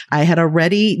 I had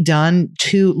already done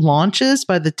 2 launches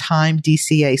by the time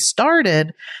DCA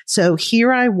started. So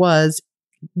here I was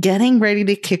getting ready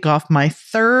to kick off my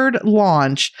 3rd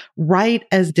launch right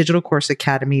as Digital Course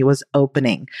Academy was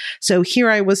opening. So here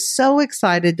I was so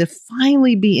excited to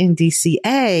finally be in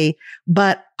DCA,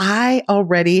 but I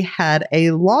already had a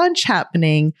launch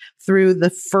happening through the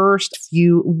first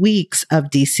few weeks of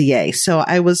DCA. So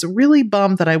I was really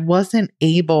bummed that I wasn't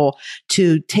able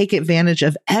to take advantage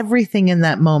of everything in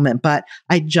that moment, but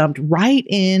I jumped right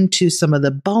into some of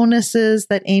the bonuses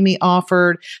that Amy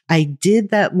offered. I did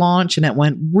that launch and it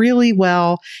went really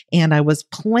well. And I was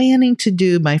planning to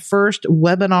do my first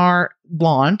webinar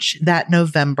launch that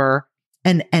November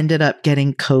and ended up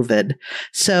getting COVID.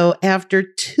 So after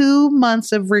 2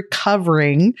 months of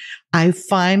recovering, I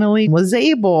finally was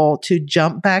able to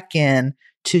jump back in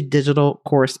to Digital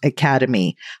Course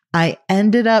Academy. I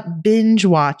ended up binge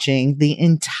watching the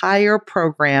entire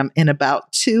program in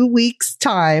about 2 weeks'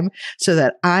 time so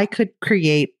that I could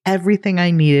create everything I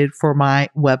needed for my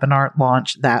webinar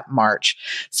launch that March.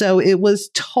 So it was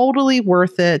totally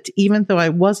worth it, even though I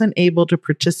wasn't able to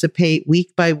participate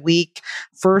week by week,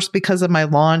 first because of my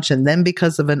launch and then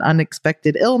because of an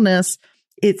unexpected illness.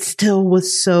 It still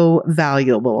was so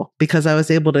valuable because I was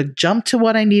able to jump to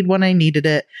what I need when I needed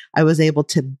it. I was able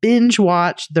to binge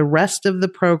watch the rest of the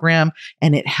program,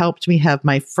 and it helped me have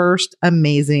my first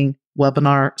amazing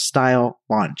webinar style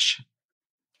launch.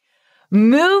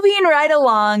 Moving right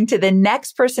along to the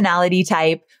next personality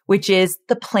type, which is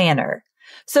the planner.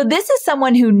 So this is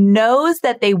someone who knows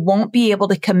that they won't be able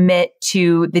to commit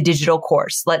to the digital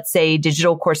course, let's say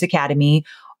Digital Course Academy,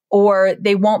 or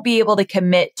they won't be able to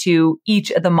commit to each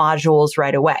of the modules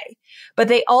right away. But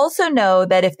they also know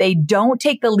that if they don't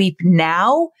take the leap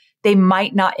now, they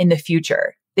might not in the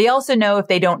future. They also know if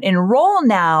they don't enroll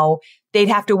now, they'd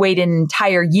have to wait an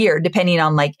entire year, depending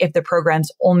on like if the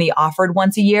program's only offered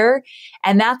once a year.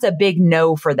 And that's a big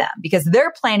no for them because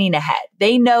they're planning ahead.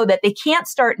 They know that they can't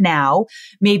start now.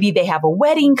 Maybe they have a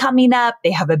wedding coming up.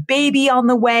 They have a baby on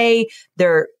the way.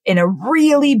 They're in a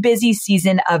really busy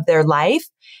season of their life.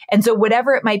 And so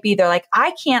whatever it might be, they're like,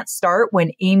 I can't start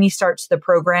when Amy starts the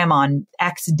program on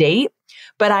X date,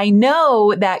 but I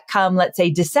know that come, let's say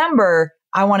December,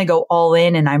 I want to go all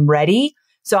in and I'm ready.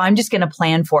 So I'm just going to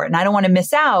plan for it and I don't want to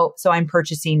miss out. So I'm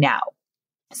purchasing now.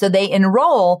 So they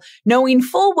enroll knowing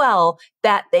full well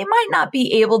that they might not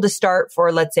be able to start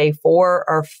for, let's say 4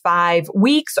 or 5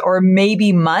 weeks or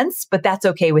maybe months, but that's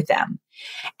okay with them.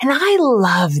 And I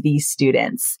love these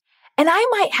students. And I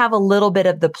might have a little bit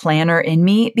of the planner in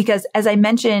me because as I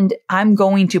mentioned, I'm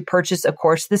going to purchase a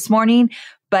course this morning,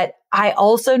 but I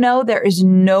also know there is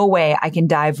no way I can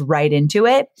dive right into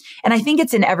it. And I think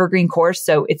it's an evergreen course,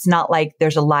 so it's not like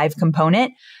there's a live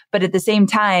component. But at the same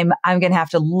time, I'm going to have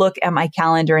to look at my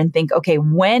calendar and think, okay,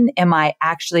 when am I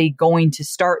actually going to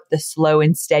start the slow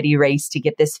and steady race to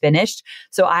get this finished?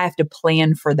 So I have to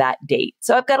plan for that date.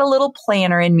 So I've got a little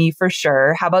planner in me for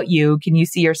sure. How about you? Can you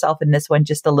see yourself in this one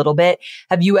just a little bit?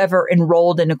 Have you ever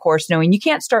enrolled in a course knowing you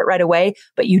can't start right away,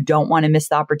 but you don't want to miss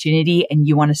the opportunity and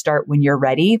you want to start when you're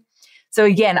ready? So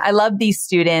again, I love these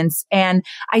students and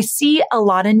I see a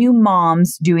lot of new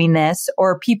moms doing this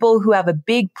or people who have a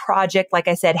big project, like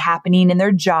I said, happening in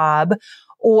their job,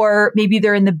 or maybe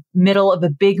they're in the middle of a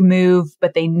big move,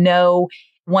 but they know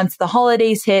once the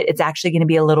holidays hit, it's actually going to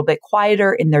be a little bit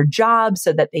quieter in their job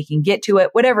so that they can get to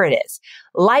it, whatever it is.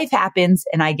 Life happens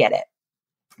and I get it.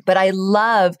 But I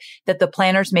love that the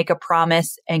planners make a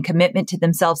promise and commitment to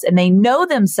themselves and they know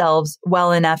themselves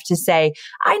well enough to say,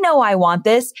 I know I want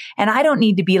this and I don't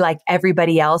need to be like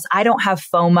everybody else. I don't have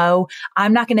FOMO.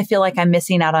 I'm not going to feel like I'm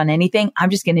missing out on anything. I'm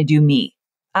just going to do me.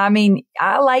 I mean,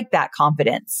 I like that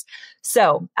confidence.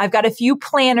 So I've got a few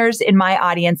planners in my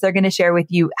audience. They're going to share with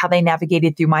you how they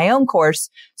navigated through my own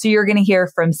course. So you're going to hear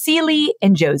from Celie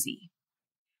and Josie.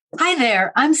 Hi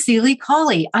there, I'm Celie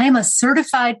Cawley. I am a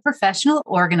certified professional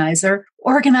organizer,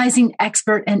 organizing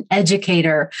expert, and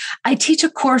educator. I teach a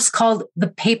course called The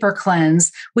Paper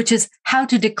Cleanse, which is how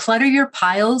to declutter your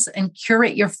piles and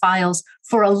curate your files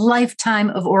for a lifetime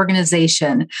of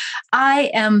organization.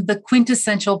 I am the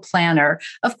quintessential planner.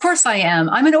 Of course I am.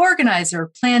 I'm an organizer.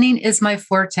 Planning is my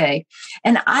forte.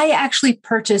 And I actually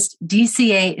purchased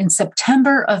DCA in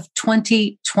September of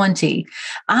 2020.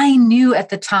 I knew at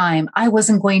the time I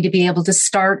wasn't going to be able to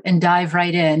start and dive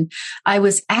right in. I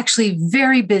was actually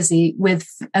very busy with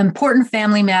important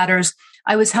family matters.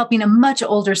 I was helping a much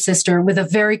older sister with a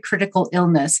very critical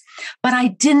illness, but I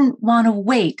didn't want to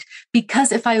wait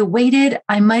because if I waited,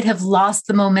 I might have lost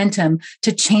the momentum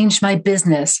to change my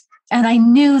business. And I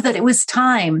knew that it was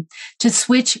time to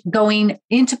switch going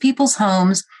into people's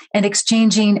homes and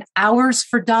exchanging hours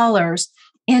for dollars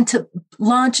and to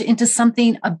launch into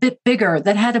something a bit bigger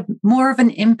that had more of an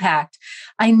impact.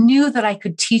 I knew that I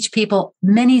could teach people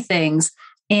many things,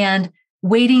 and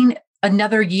waiting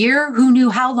another year, who knew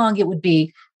how long it would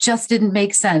be, just didn't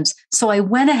make sense. So I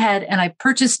went ahead and I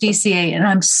purchased DCA, and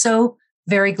I'm so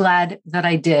very glad that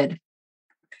I did.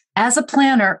 As a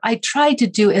planner, I tried to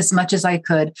do as much as I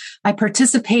could. I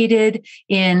participated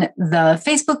in the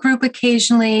Facebook group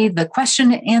occasionally, the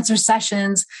question and answer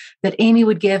sessions that Amy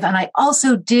would give. And I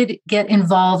also did get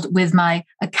involved with my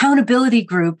accountability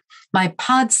group, my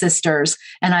Pod Sisters,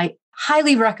 and I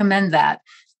highly recommend that.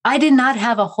 I did not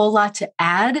have a whole lot to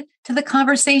add to the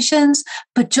conversations,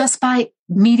 but just by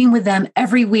meeting with them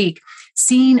every week,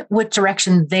 seeing what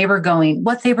direction they were going,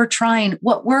 what they were trying,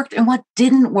 what worked and what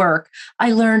didn't work,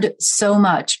 I learned so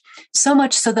much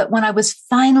so that when I was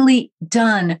finally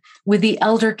done with the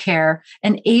elder care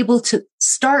and able to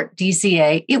start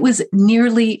DCA, it was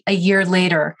nearly a year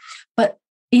later. But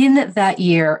in that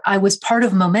year, I was part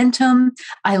of Momentum.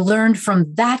 I learned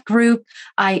from that group.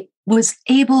 I was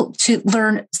able to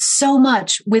learn so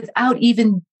much without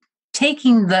even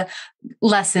taking the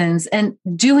lessons and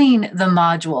doing the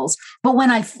modules. But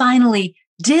when I finally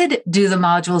did do the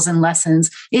modules and lessons,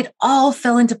 it all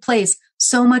fell into place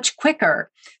so much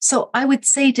quicker. So I would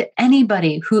say to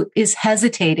anybody who is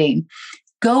hesitating,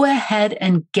 go ahead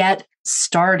and get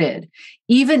started.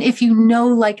 Even if you know,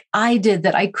 like I did,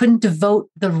 that I couldn't devote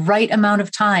the right amount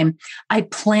of time, I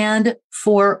planned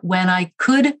for when I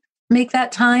could make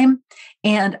that time.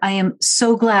 And I am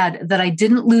so glad that I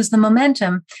didn't lose the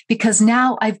momentum, because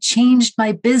now I've changed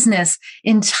my business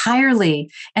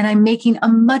entirely and I'm making a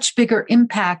much bigger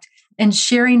impact and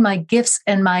sharing my gifts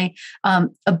and my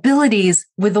abilities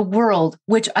with the world,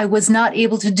 which I was not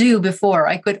able to do before.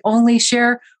 I could only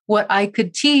share what I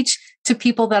could teach to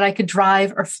people that I could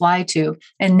drive or fly to.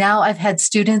 And now I've had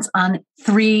students on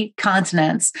 3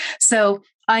 continents. So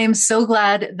I am so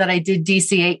glad that I did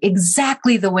DCA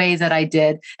exactly the way that I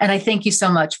did. And I thank you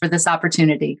so much for this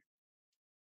opportunity.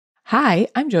 Hi,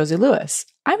 I'm Josie Lewis.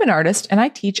 I'm an artist and I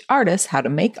teach artists how to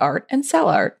make art and sell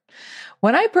art.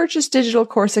 When I purchased Digital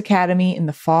Course Academy in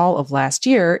the fall of last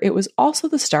year, it was also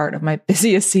the start of my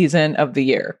busiest season of the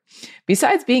year.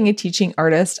 Besides being a teaching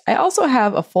artist, I also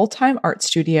have a full-time art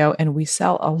studio and we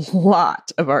sell a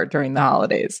lot of art during the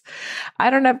holidays. I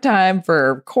don't have time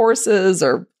for courses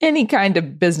or any kind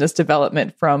of business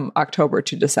development from October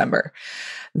to December.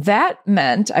 That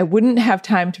meant I wouldn't have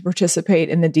time to participate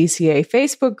in the DCA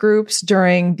Facebook groups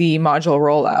during the module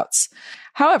rollouts.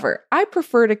 However, I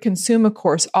prefer to consume a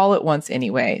course all at once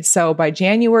anyway. So by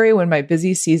January, when my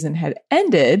busy season had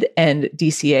ended and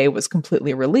DCA was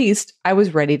completely released, I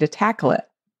was ready to tackle it.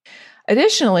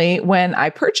 Additionally, when I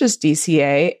purchased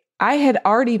DCA, I had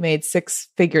already made 6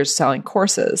 figures selling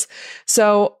courses.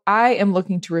 So I am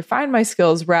looking to refine my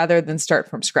skills rather than start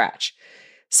from scratch.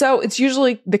 So it's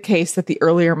usually the case that the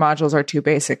earlier modules are too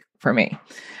basic for me.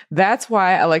 That's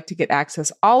why I like to get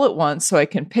access all at once so I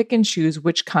can pick and choose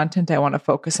which content I want to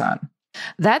focus on.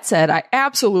 That said, I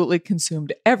absolutely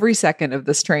consumed every second of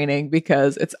this training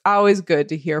because it's always good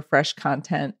to hear fresh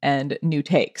content and new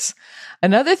takes.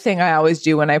 Another thing I always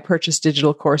do when I purchase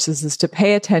digital courses is to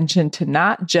pay attention to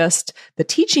not just the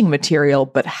teaching material,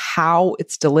 but how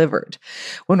it's delivered.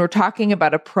 When we're talking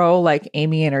about a pro like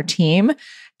Amy and her team,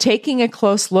 taking a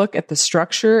close look at the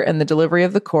structure and the delivery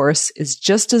of the course is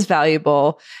just as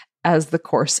valuable as the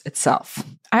course itself.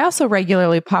 I also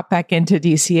regularly pop back into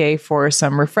DCA for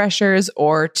some refreshers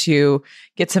or to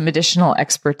get some additional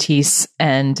expertise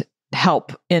and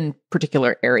help in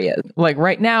particular areas. Like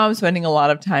right now, I'm spending a lot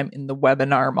of time in the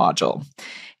webinar module.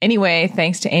 Anyway,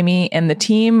 thanks to Amy and the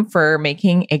team for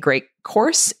making a great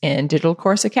course in Digital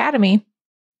Course Academy.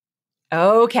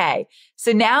 Okay.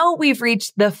 So now we've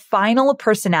reached the final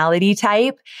personality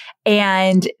type,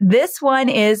 and this one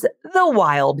is the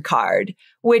wild card,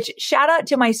 which shout out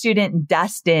to my student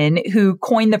Dustin, who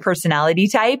coined the personality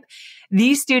type.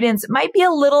 These students might be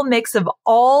a little mix of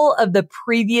all of the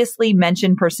previously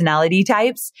mentioned personality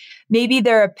types. Maybe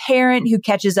they're a parent who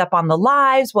catches up on the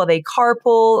lives while they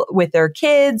carpool with their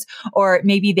kids, or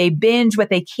maybe they binge what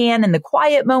they can in the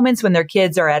quiet moments when their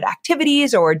kids are at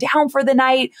activities or down for the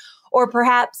night. Or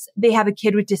perhaps they have a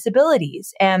kid with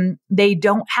disabilities and they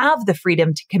don't have the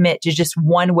freedom to commit to just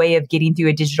one way of getting through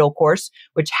a digital course,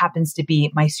 which happens to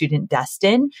be my student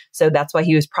Dustin. So that's why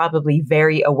he was probably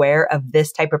very aware of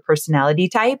this type of personality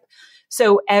type.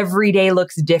 So every day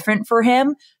looks different for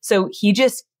him. So he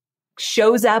just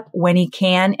shows up when he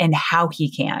can and how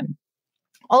he can.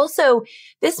 Also,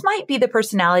 this might be the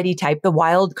personality type. The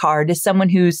wild card is someone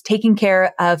who's taking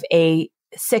care of a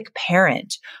sick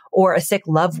parent or a sick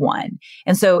loved one.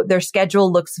 And so their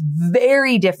schedule looks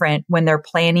very different when they're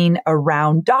planning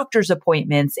around doctor's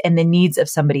appointments and the needs of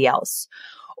somebody else.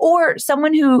 Or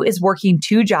someone who is working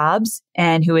 2 jobs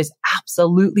and who is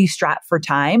absolutely strapped for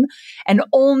time and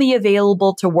only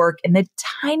available to work in the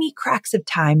tiny cracks of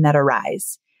time that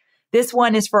arise. This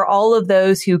one is for all of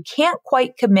those who can't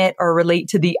quite commit or relate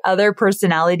to the other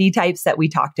personality types that we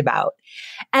talked about.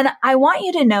 And I want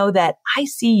you to know that I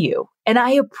see you and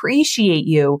I appreciate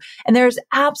you. And there's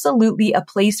absolutely a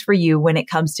place for you when it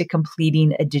comes to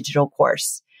completing a digital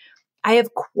course. I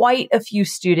have quite a few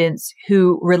students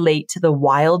who relate to the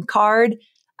wild card.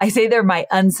 I say they're my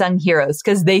unsung heroes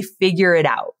because they figure it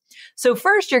out. So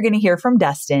first you're going to hear from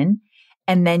Dustin,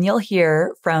 and then you'll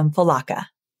hear from Falaka.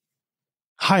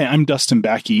 Hi, I'm Dustin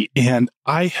Backey, and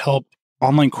I help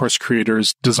online course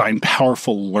creators design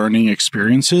powerful learning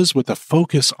experiences with a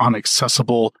focus on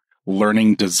accessible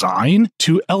learning design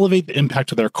to elevate the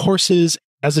impact of their courses.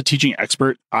 As a teaching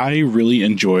expert, I really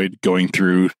enjoyed going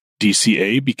through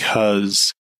DCA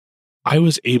because I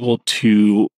was able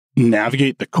to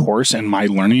navigate the course and my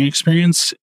learning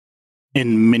experience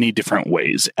in many different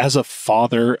ways. As a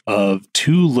father of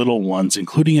two little ones,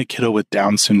 including a kiddo with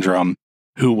Down syndrome,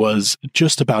 who was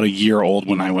just about a year old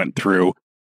when I went through,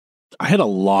 I had a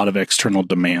lot of external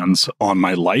demands on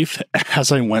my life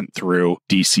as I went through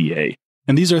DCA.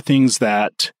 And these are things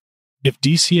that if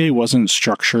DCA wasn't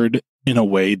structured in a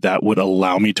way that would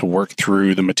allow me to work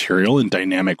through the material in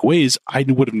dynamic ways, I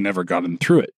would have never gotten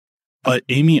through it. But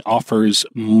Amy offers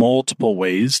multiple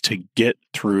ways to get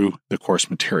through the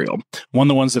course material. One of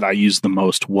the ones that I used the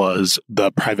most was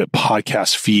the private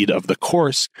podcast feed of the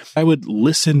course. I would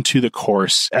listen to the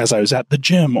course as I was at the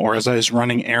gym or as I was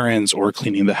running errands or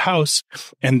cleaning the house.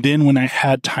 And then when I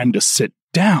had time to sit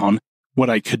down, what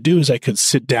I could do is I could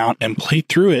sit down and play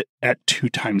through it at 2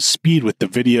 times speed with the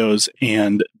videos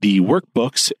and the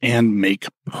workbooks and make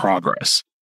progress.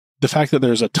 The fact that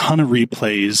there's a ton of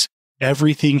replays,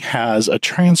 everything has a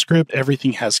transcript,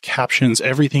 everything has captions,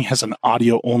 everything has an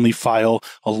audio only file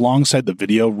alongside the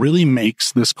video really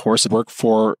makes this course work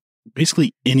for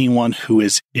basically anyone who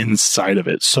is inside of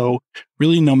it. So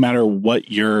really, no matter what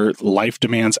your life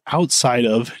demands outside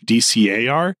of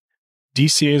DCA are,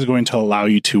 DCA is going to allow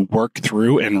you to work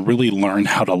through and really learn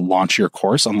how to launch your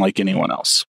course unlike anyone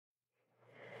else.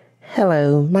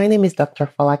 Hello, my name is Dr.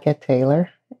 Falaka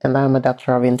Taylor, and I'm a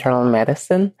doctor of internal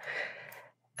medicine.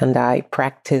 And I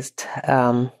practiced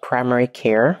primary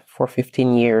care for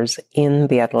 15 years in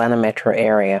the Atlanta metro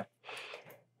area.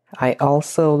 I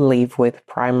also live with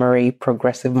primary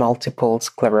progressive multiple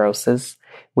sclerosis,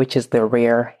 which is the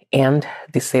rare and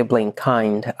disabling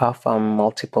kind of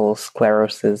multiple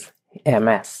sclerosis,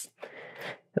 MS.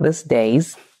 These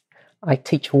days, I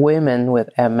teach women with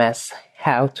MS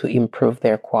how to improve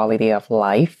their quality of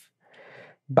life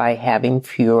by having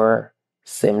fewer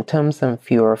symptoms and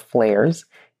fewer flares,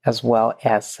 as well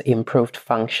as improved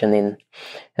functioning.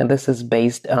 And this is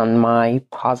based on my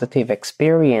positive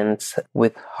experience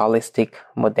with holistic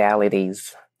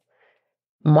modalities.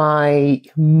 My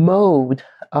mode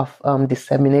of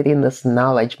disseminating this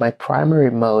knowledge, my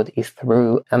primary mode is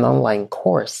through an online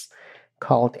course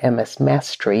called MS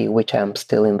Mastery, which I'm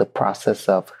still in the process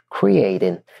of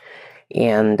creating.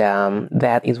 And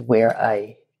that is where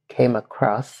I came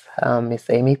across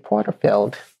Miss Amy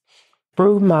Porterfield.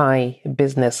 Through my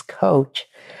business coach,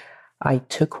 I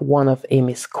took one of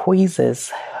Amy's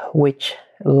quizzes, which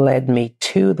led me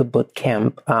to the boot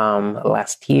camp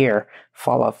last year,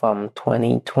 fall of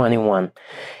 2021.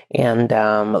 And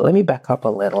let me back up a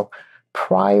little.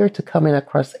 Prior to coming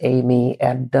across Amy,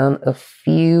 I'd done a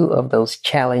few of those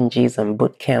challenges and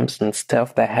boot camps and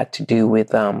stuff that had to do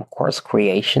with course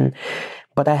creation,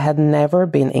 but I had never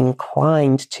been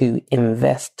inclined to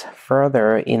invest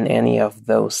further in any of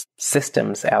those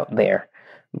systems out there.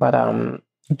 But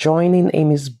joining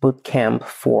Amy's boot camp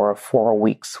for 4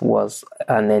 weeks was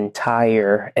an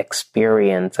entire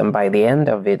experience. And by the end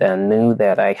of it, I knew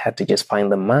that I had to just find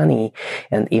the money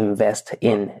and invest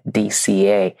in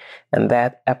DCA. And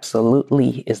that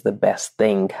absolutely is the best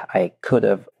thing I could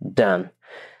have done.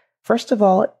 First of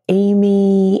all,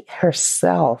 Amy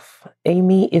herself.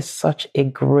 Amy is such a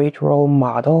great role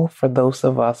model for those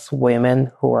of us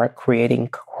women who are creating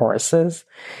courses.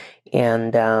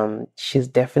 And she's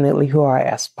definitely who I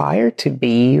aspire to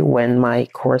be when my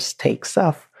course takes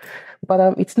off.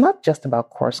 But it's not just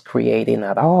about course creating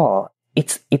at all.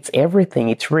 It's everything.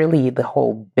 It's really the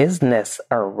whole business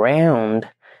around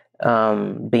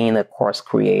being a course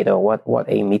creator, what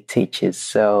Amy teaches.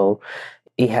 So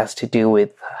it has to do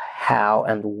with how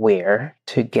and where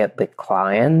to get the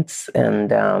clients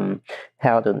and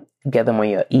how to get them on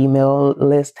your email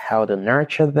list, how to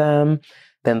nurture them.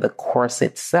 Then the course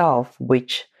itself,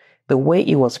 which the way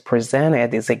it was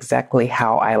presented is exactly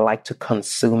how I like to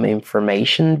consume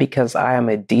information because I am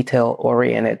a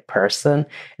detail-oriented person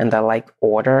and I like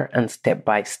order and step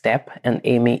by step. And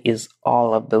Amy is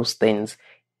all of those things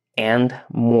and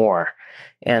more.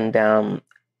 And,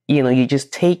 you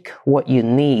just take what you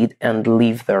need and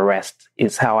leave the rest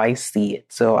is how I see it.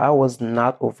 So I was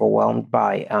not overwhelmed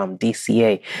by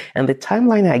DCA. And the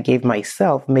timeline I gave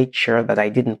myself made sure that I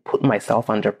didn't put myself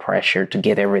under pressure to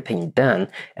get everything done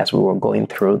as we were going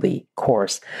through the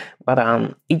course. But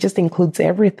it just includes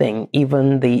everything,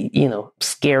 even the,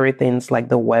 scary things like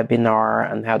the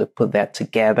webinar and how to put that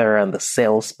together and the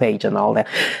sales page and all that.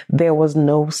 There was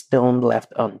no stone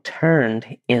left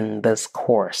unturned in this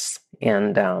course.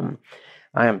 And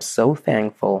I am so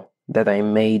thankful that I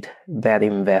made that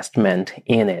investment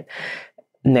in it.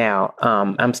 Now,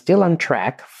 I'm still on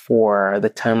track for the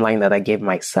timeline that I gave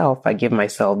myself. I gave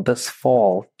myself this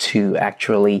fall to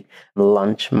actually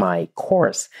launch my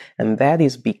course. And that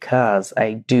is because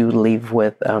I do live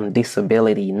with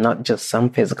disability, not just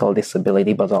some physical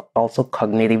disability, but also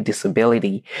cognitive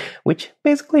disability, which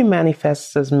basically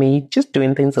manifests as me just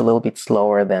doing things a little bit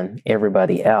slower than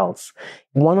everybody else.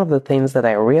 One of the things that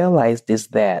I realized is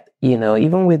that,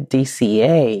 even with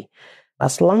DCA,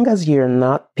 as long as you're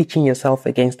not pitching yourself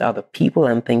against other people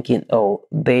and thinking, oh,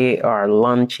 they are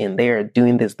launching, they are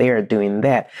doing this, they are doing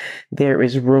that, there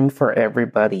is room for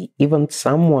everybody, even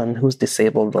someone who's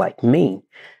disabled like me.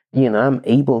 I'm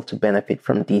able to benefit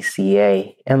from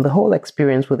DCA. And the whole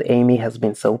experience with Amy has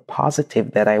been so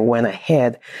positive that I went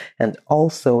ahead and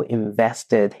also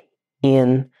invested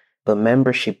in the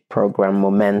membership program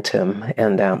Momentum.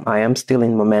 And I am still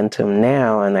in Momentum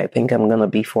now, and I think I'm going to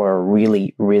be for a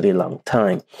really, really long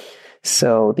time.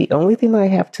 So the only thing I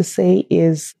have to say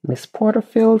is, Miss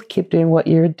Porterfield, keep doing what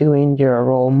you're doing. You're a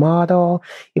role model,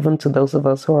 even to those of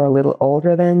us who are a little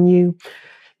older than you.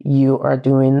 You are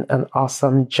doing an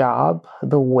awesome job.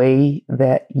 The way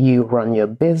that you run your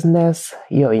business,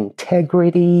 your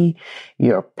integrity,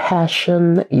 your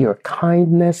passion, your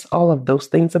kindness, all of those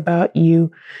things about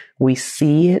you, we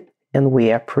see it and we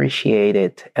appreciate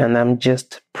it. And I'm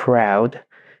just proud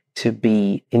to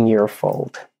be in your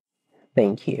fold.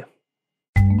 Thank you.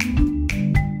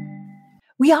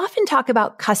 We often talk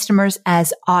about customers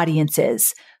as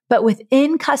audiences, but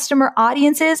within customer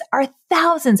audiences are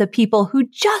thousands of people who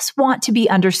just want to be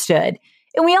understood.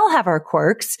 And we all have our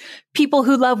quirks. People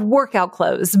who love workout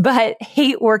clothes, but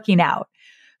hate working out.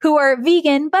 Who are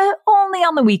vegan, but only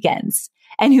on the weekends.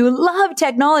 And who love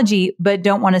technology, but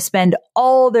don't want to spend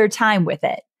all their time with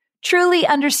it. Truly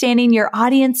understanding your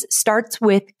audience starts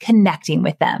with connecting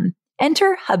with them.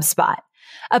 Enter HubSpot,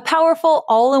 a powerful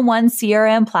all-in-one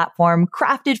CRM platform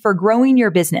crafted for growing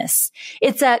your business.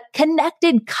 It's a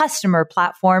connected customer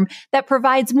platform that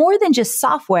provides more than just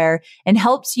software and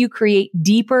helps you create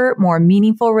deeper, more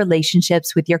meaningful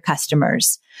relationships with your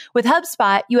customers. With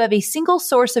HubSpot, you have a single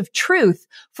source of truth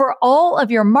for all of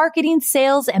your marketing,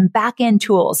 sales, and back-end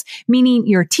tools, meaning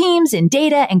your teams and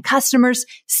data and customers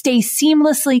stay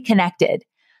seamlessly connected.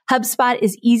 HubSpot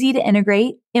is easy to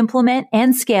integrate, implement,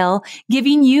 and scale,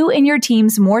 giving you and your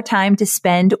teams more time to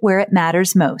spend where it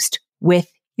matters most,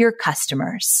 with your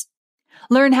customers.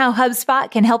 Learn how HubSpot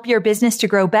can help your business to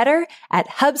grow better at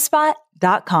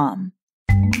HubSpot.com.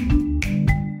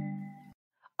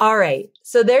 All right.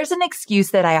 So there's an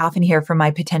excuse that I often hear from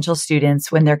my potential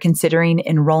students when they're considering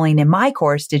enrolling in my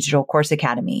course, Digital Course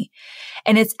Academy.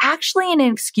 And it's actually an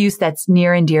excuse that's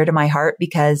near and dear to my heart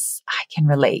because I can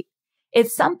relate.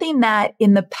 It's something that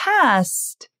in the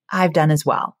past I've done as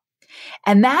well.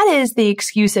 And that is the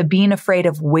excuse of being afraid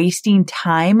of wasting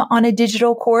time on a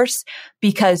digital course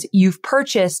because you've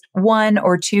purchased one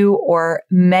or two or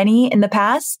many in the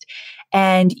past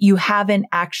and you haven't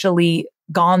actually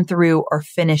gone through or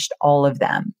finished all of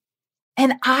them.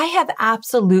 And I have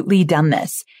absolutely done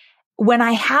this. When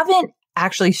I haven't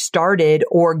actually started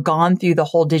or gone through the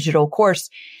whole digital course,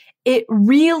 it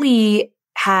really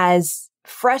has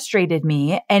frustrated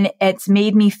me and it's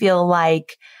made me feel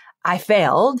like I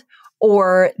failed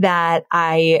or that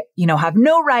I, have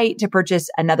no right to purchase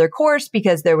another course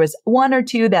because there was one or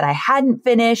two that I hadn't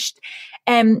finished.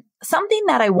 And something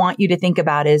that I want you to think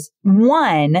about is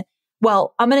one,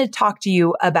 well, I'm going to talk to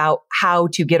you about how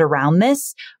to get around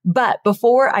this. But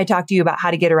before I talk to you about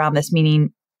how to get around this,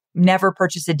 meaning never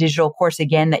purchase a digital course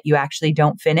again that you actually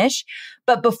don't finish.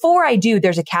 But before I do,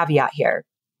 there's a caveat here.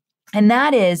 And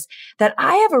that is that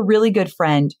I have a really good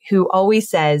friend who always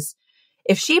says,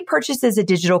 if she purchases a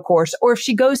digital course or if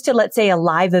she goes to, let's say, a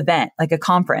live event, like a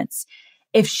conference,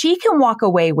 if she can walk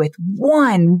away with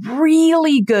one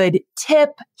really good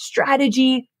tip,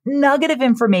 strategy, nugget of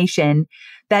information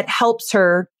that helps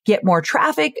her get more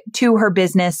traffic to her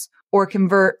business or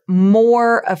convert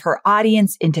more of her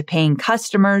audience into paying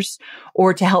customers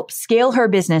or to help scale her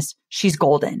business, she's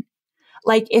golden.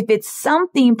 Like if it's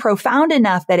something profound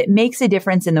enough that it makes a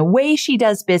difference in the way she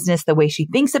does business, the way she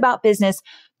thinks about business,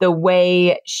 the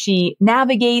way she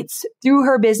navigates through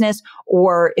her business,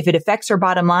 or if it affects her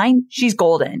bottom line, she's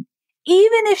golden.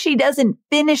 Even if she doesn't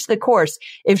finish the course,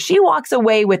 if she walks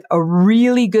away with a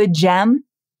really good gem,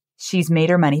 she's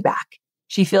made her money back.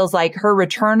 She feels like her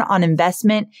return on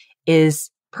investment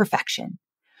is perfection.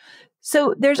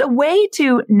 So there's a way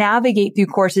to navigate through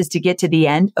courses to get to the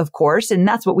end, of course, and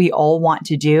that's what we all want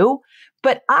to do.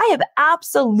 But I have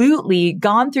absolutely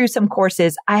gone through some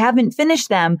courses. I haven't finished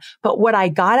them, but what I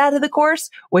got out of the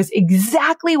course was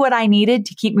exactly what I needed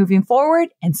to keep moving forward.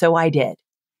 And so I did.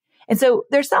 And so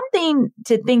there's something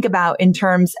to think about in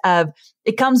terms of,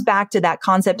 it comes back to that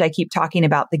concept I keep talking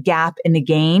about, the gap and the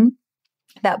gain,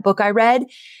 that book I read.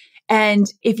 And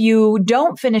if you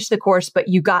don't finish the course, but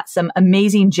you got some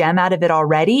amazing gem out of it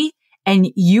already, and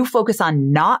you focus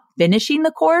on not finishing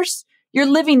the course, you're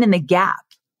living in the gap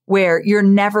where you're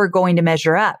never going to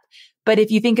measure up. But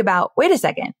if you think about, wait a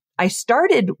second, I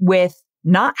started with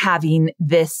not having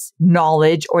this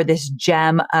knowledge or this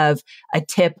gem of a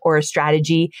tip or a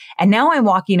strategy, and now I'm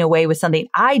walking away with something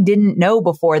I didn't know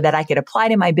before that I could apply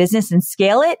to my business and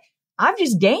scale it. I've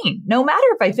just gained. No matter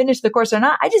if I finish the course or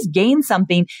not, I just gained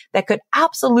something that could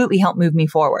absolutely help move me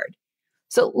forward.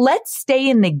 So let's stay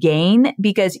in the gain,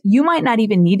 because you might not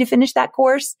even need to finish that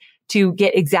course to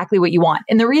get exactly what you want.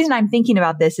 And the reason I'm thinking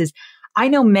about this is I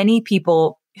know many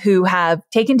people who have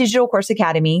taken Digital Course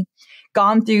Academy,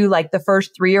 gone through like the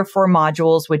first 3 or 4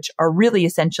 modules, which are really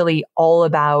essentially all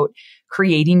about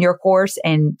creating your course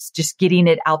and just getting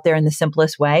it out there in the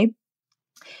simplest way.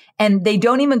 And they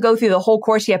don't even go through the whole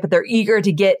course yet, but they're eager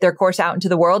to get their course out into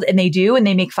the world. And they do, and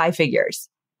they make 5 figures.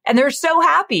 And they're so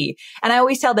happy. And I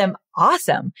always tell them,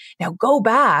 awesome. Now go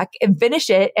back and finish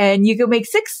it, and you can make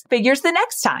 6 figures the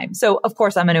next time. So of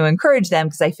course, I'm going to encourage them,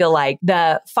 because I feel like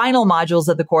the final modules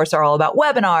of the course are all about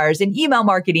webinars and email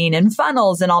marketing and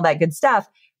funnels and all that good stuff.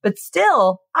 But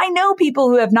still, I know people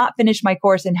who have not finished my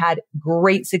course and had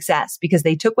great success because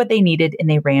they took what they needed and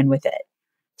they ran with it.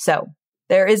 So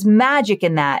there is magic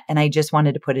in that. And I just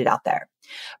wanted to put it out there.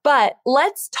 But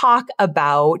let's talk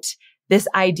about this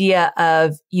idea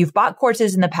of, you've bought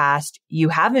courses in the past, you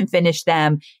haven't finished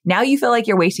them. Now you feel like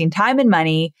you're wasting time and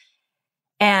money.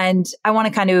 And I want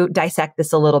to kind of dissect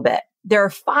this a little bit. There are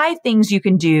 5 things you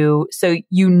can do so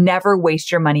you never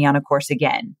waste your money on a course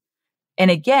again.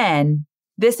 And again,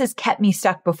 this has kept me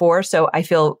stuck before, so I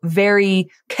feel very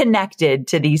connected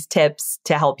to these tips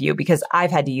to help you because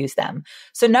I've had to use them.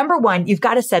 So number 1, you've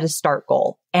got to set a start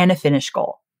goal and a finish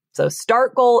goal. So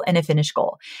start goal and a finish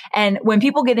goal. And when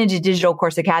people get into Digital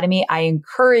Course Academy, I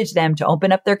encourage them to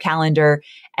open up their calendar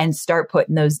and start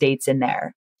putting those dates in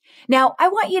there. Now, I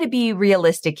want you to be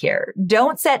realistic here.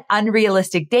 Don't set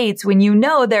unrealistic dates when you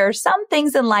know there are some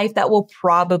things in life that will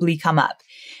probably come up.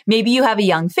 Maybe you have a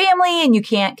young family and you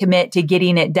can't commit to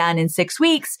getting it done in 6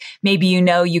 weeks. Maybe you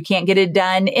know you can't get it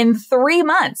done in 3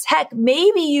 months. Heck,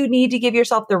 maybe you need to give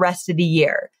yourself the rest of the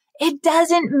year. It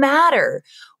doesn't matter.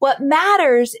 What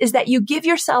matters is that you give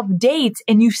yourself dates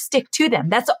and you stick to them.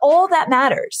 That's all that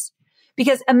matters.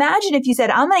 Because imagine if you said,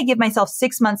 I'm going to give myself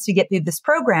 6 months to get through this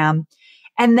program,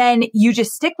 and then you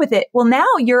just stick with it. Well, now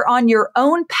you're on your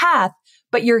own path,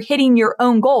 but you're hitting your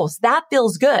own goals. That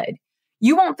feels good.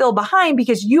 You won't feel behind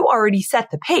because you already set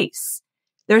the pace.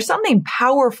 There's something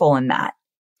powerful in that.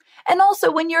 And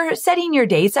also, when you're setting your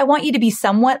dates, I want you to be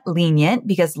somewhat lenient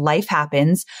because life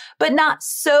happens, but not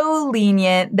so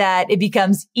lenient that it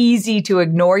becomes easy to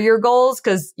ignore your goals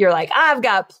because you're like, I've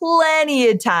got plenty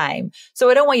of time. So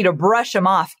I don't want you to brush them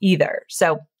off either.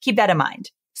 So keep that in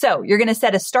mind. So you're going to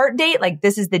set a start date, like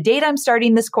this is the date I'm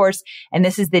starting this course, and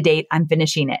this is the date I'm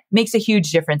finishing it. Makes a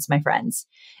huge difference, my friends.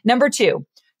 Number 2,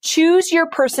 choose your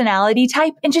personality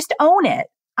type and just own it.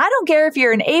 I don't care if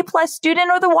you're an A+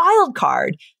 student or the wild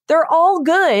card. They're all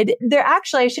good. They're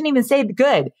actually, I shouldn't even say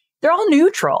good. They're all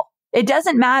neutral. It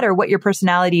doesn't matter what your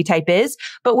personality type is,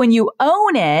 but when you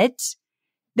own it,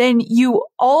 then you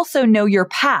also know your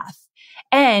path.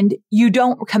 And you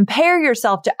don't compare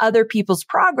yourself to other people's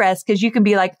progress because you can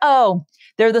be like, oh,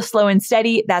 they're the slow and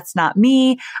steady. That's not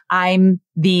me. I'm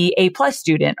the A+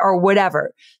 student or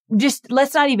whatever. Just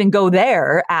let's not even go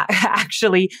there.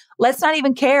 Actually, let's not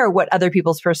even care what other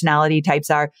people's personality types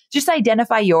are. Just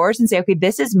identify yours and say, okay,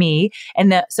 this is me.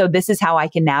 And so this is how I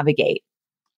can navigate.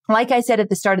 Like I said at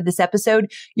the start of this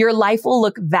episode, your life will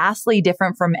look vastly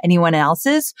different from anyone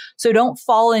else's. So don't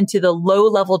fall into the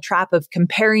low-level trap of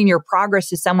comparing your progress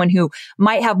to someone who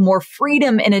might have more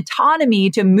freedom and autonomy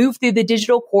to move through the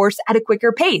digital course at a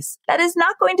quicker pace. That is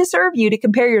not going to serve you to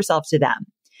compare yourself to them.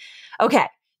 Okay,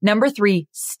 number 3,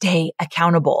 stay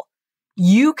accountable.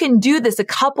 You can do this a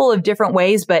couple of different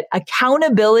ways, but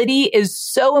accountability is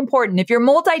so important. If you're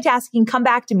multitasking, come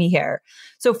back to me here.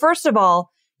 So first of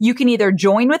all, you can either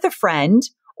join with a friend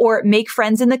or make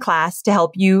friends in the class to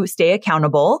help you stay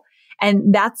accountable.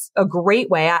 And that's a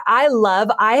great way. I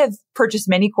have purchased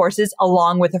many courses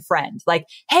along with a friend. Like,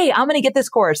 hey, I'm going to get this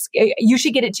course. You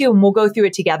should get it too. And we'll go through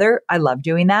it together. I love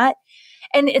doing that.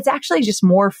 And it's actually just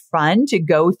more fun to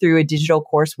go through a digital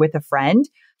course with a friend.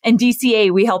 And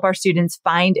DCA, we help our students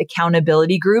find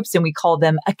accountability groups, and we call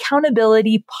them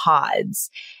accountability pods.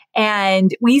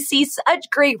 And we see such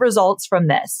great results from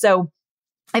this. So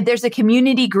if there's a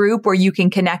community group where you can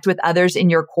connect with others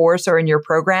in your course or in your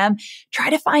program,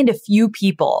 try to find a few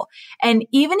people. And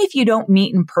even if you don't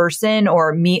meet in person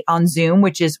or meet on Zoom,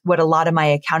 which is what a lot of my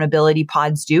accountability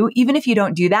pods do, even if you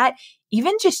don't do that,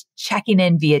 even just checking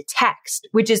in via text,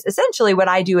 which is essentially what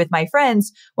I do with my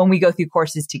friends when we go through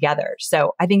courses together.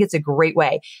 So I think it's a great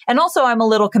way. And also I'm a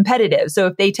little competitive. So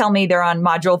if they tell me they're on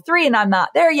module 3 and I'm not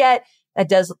there yet, that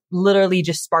does literally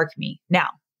just spark me. Now,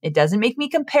 it doesn't make me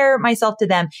compare myself to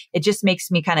them. It just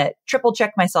makes me kind of triple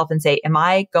check myself and say, am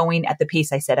I going at the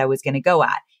pace I said I was going to go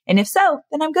at? And if so,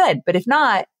 then I'm good. But if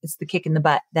not, it's the kick in the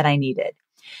butt that I needed.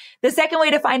 The second way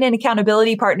to find an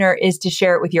accountability partner is to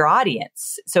share it with your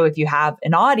audience. So if you have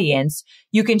an audience,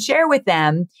 you can share with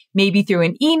them maybe through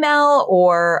an email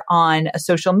or on a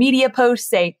social media post.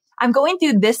 Say, I'm going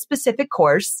through this specific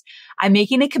course. I'm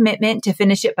making a commitment to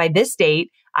finish it by this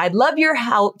date. I'd love your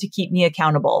help to keep me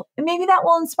accountable. And maybe that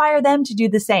will inspire them to do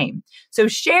the same. So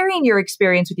sharing your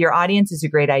experience with your audience is a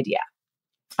great idea.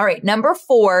 All right. Number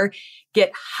 4,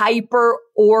 get hyper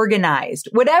organized,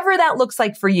 whatever that looks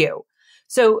like for you.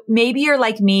 So maybe you're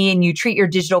like me and you treat your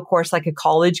digital course like a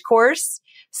college course.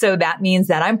 So that means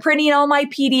that I'm printing all my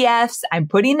PDFs. I'm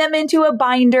putting them into a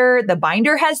binder. The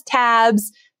binder has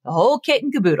tabs, the whole kit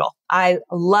and caboodle. I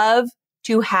love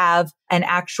to have an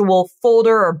actual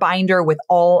folder or binder with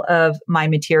all of my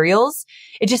materials.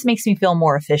 It just makes me feel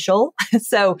more official.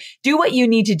 So do what you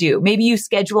need to do. Maybe you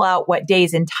schedule out what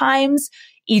days and times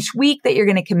each week that you're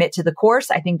going to commit to the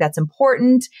course. I think that's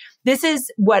important. This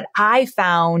is what I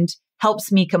found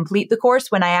helps me complete the course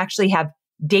when I actually have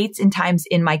dates and times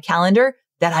in my calendar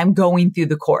that I'm going through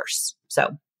the course.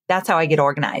 So that's how I get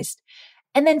organized.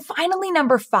 And then finally,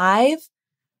 number 5,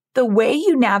 the way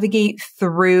you navigate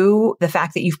through the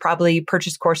fact that you've probably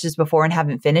purchased courses before and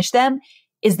haven't finished them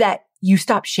is that you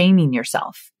stop shaming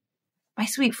yourself. My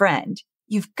sweet friend,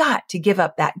 you've got to give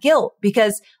up that guilt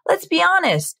because let's be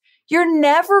honest, you're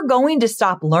never going to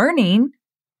stop learning.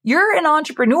 You're an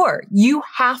entrepreneur. You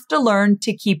have to learn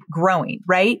to keep growing,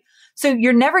 right? So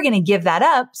you're never going to give that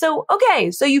up. So,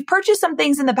 okay. So you've purchased some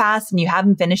things in the past and you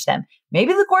haven't finished them.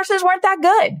 Maybe the courses weren't that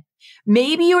good.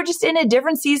 Maybe you were just in a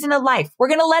different season of life. We're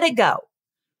going to let it go.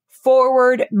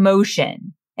 Forward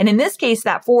motion. And in this case,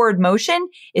 that forward motion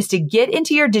is to get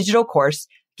into your digital course,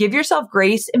 give yourself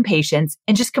grace and patience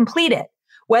and just complete it.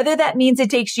 Whether that means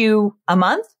it takes you a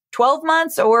month, 12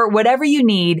 months, or whatever you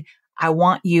need, I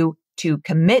want you to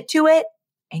commit to it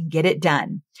and get it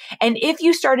done. And if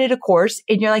you started a course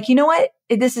and you're like, you know what?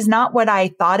 This is not what I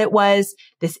thought it was.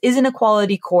 This isn't a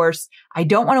quality course. I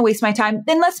don't want to waste my time.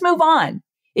 Then let's move on.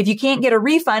 If you can't get a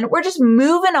refund, we're just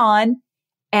moving on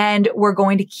and we're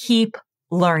going to keep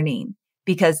learning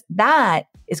because that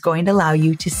is going to allow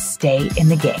you to stay in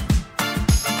the game.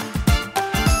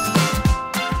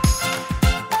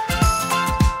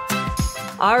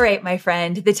 All right, my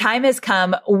friend, the time has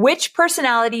come. Which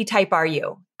personality type are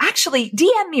you? Actually,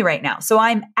 DM me right now. So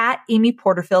I'm at Amy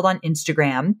Porterfield on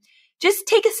Instagram. Just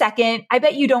take a second. I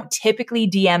bet you don't typically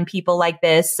DM people like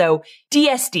this. So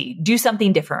DSD, do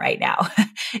something different right now.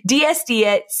 DSD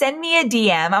it. Send me a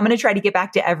DM. I'm going to try to get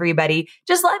back to everybody.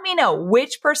 Just let me know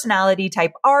which personality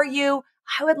type are you.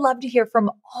 I would love to hear from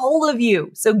all of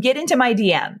you. So get into my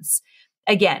DMs.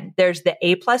 Again, there's the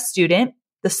A+ student,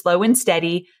 the slow and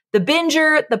steady, the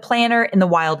binger, the planner, and the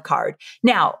wild card.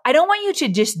 Now, I don't want you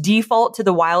to just default to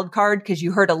the wild card because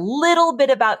you heard a little bit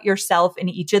about yourself in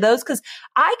each of those because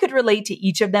I could relate to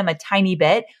each of them a tiny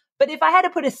bit. But if I had to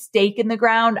put a stake in the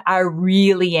ground, I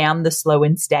really am the slow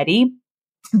and steady.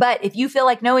 But if you feel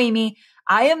like, no, Amy,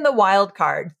 I am the wild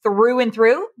card through and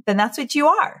through, then that's what you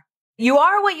are. You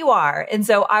are what you are. And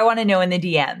so I want to know in the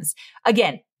DMs.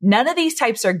 Again, none of these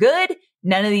types are good.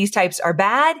 None of these types are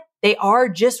bad. They are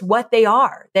just what they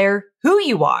are. They're who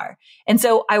you are. And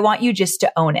so I want you just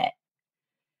to own it.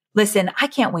 Listen, I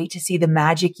can't wait to see the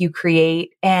magic you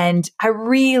create. And I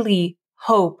really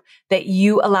hope that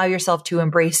you allow yourself to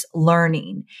embrace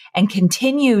learning and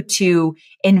continue to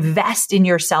invest in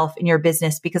yourself, in your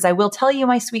business, because I will tell you,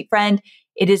 my sweet friend,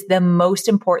 It is the most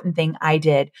important thing I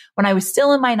did. When I was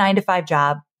still in my 9-to-5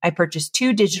 job, I purchased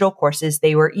 2 digital courses.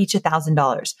 They were each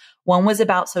 $1,000. One was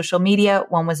about social media.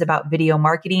 One was about video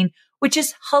marketing, which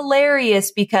is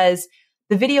hilarious because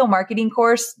the video marketing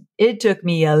course, it took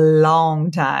me a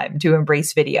long time to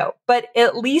embrace video, but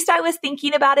at least I was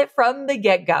thinking about it from the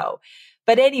get-go.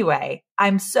 But anyway,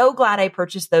 I'm so glad I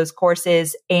purchased those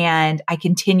courses, and I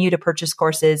continue to purchase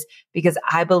courses because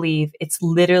I believe it's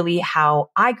literally how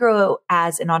I grow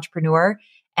as an entrepreneur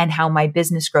and how my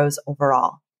business grows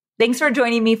overall. Thanks for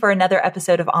joining me for another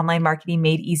episode of Online Marketing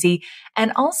Made Easy,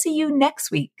 and I'll see you next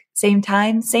week. Same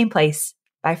time, same place.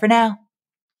 Bye for now.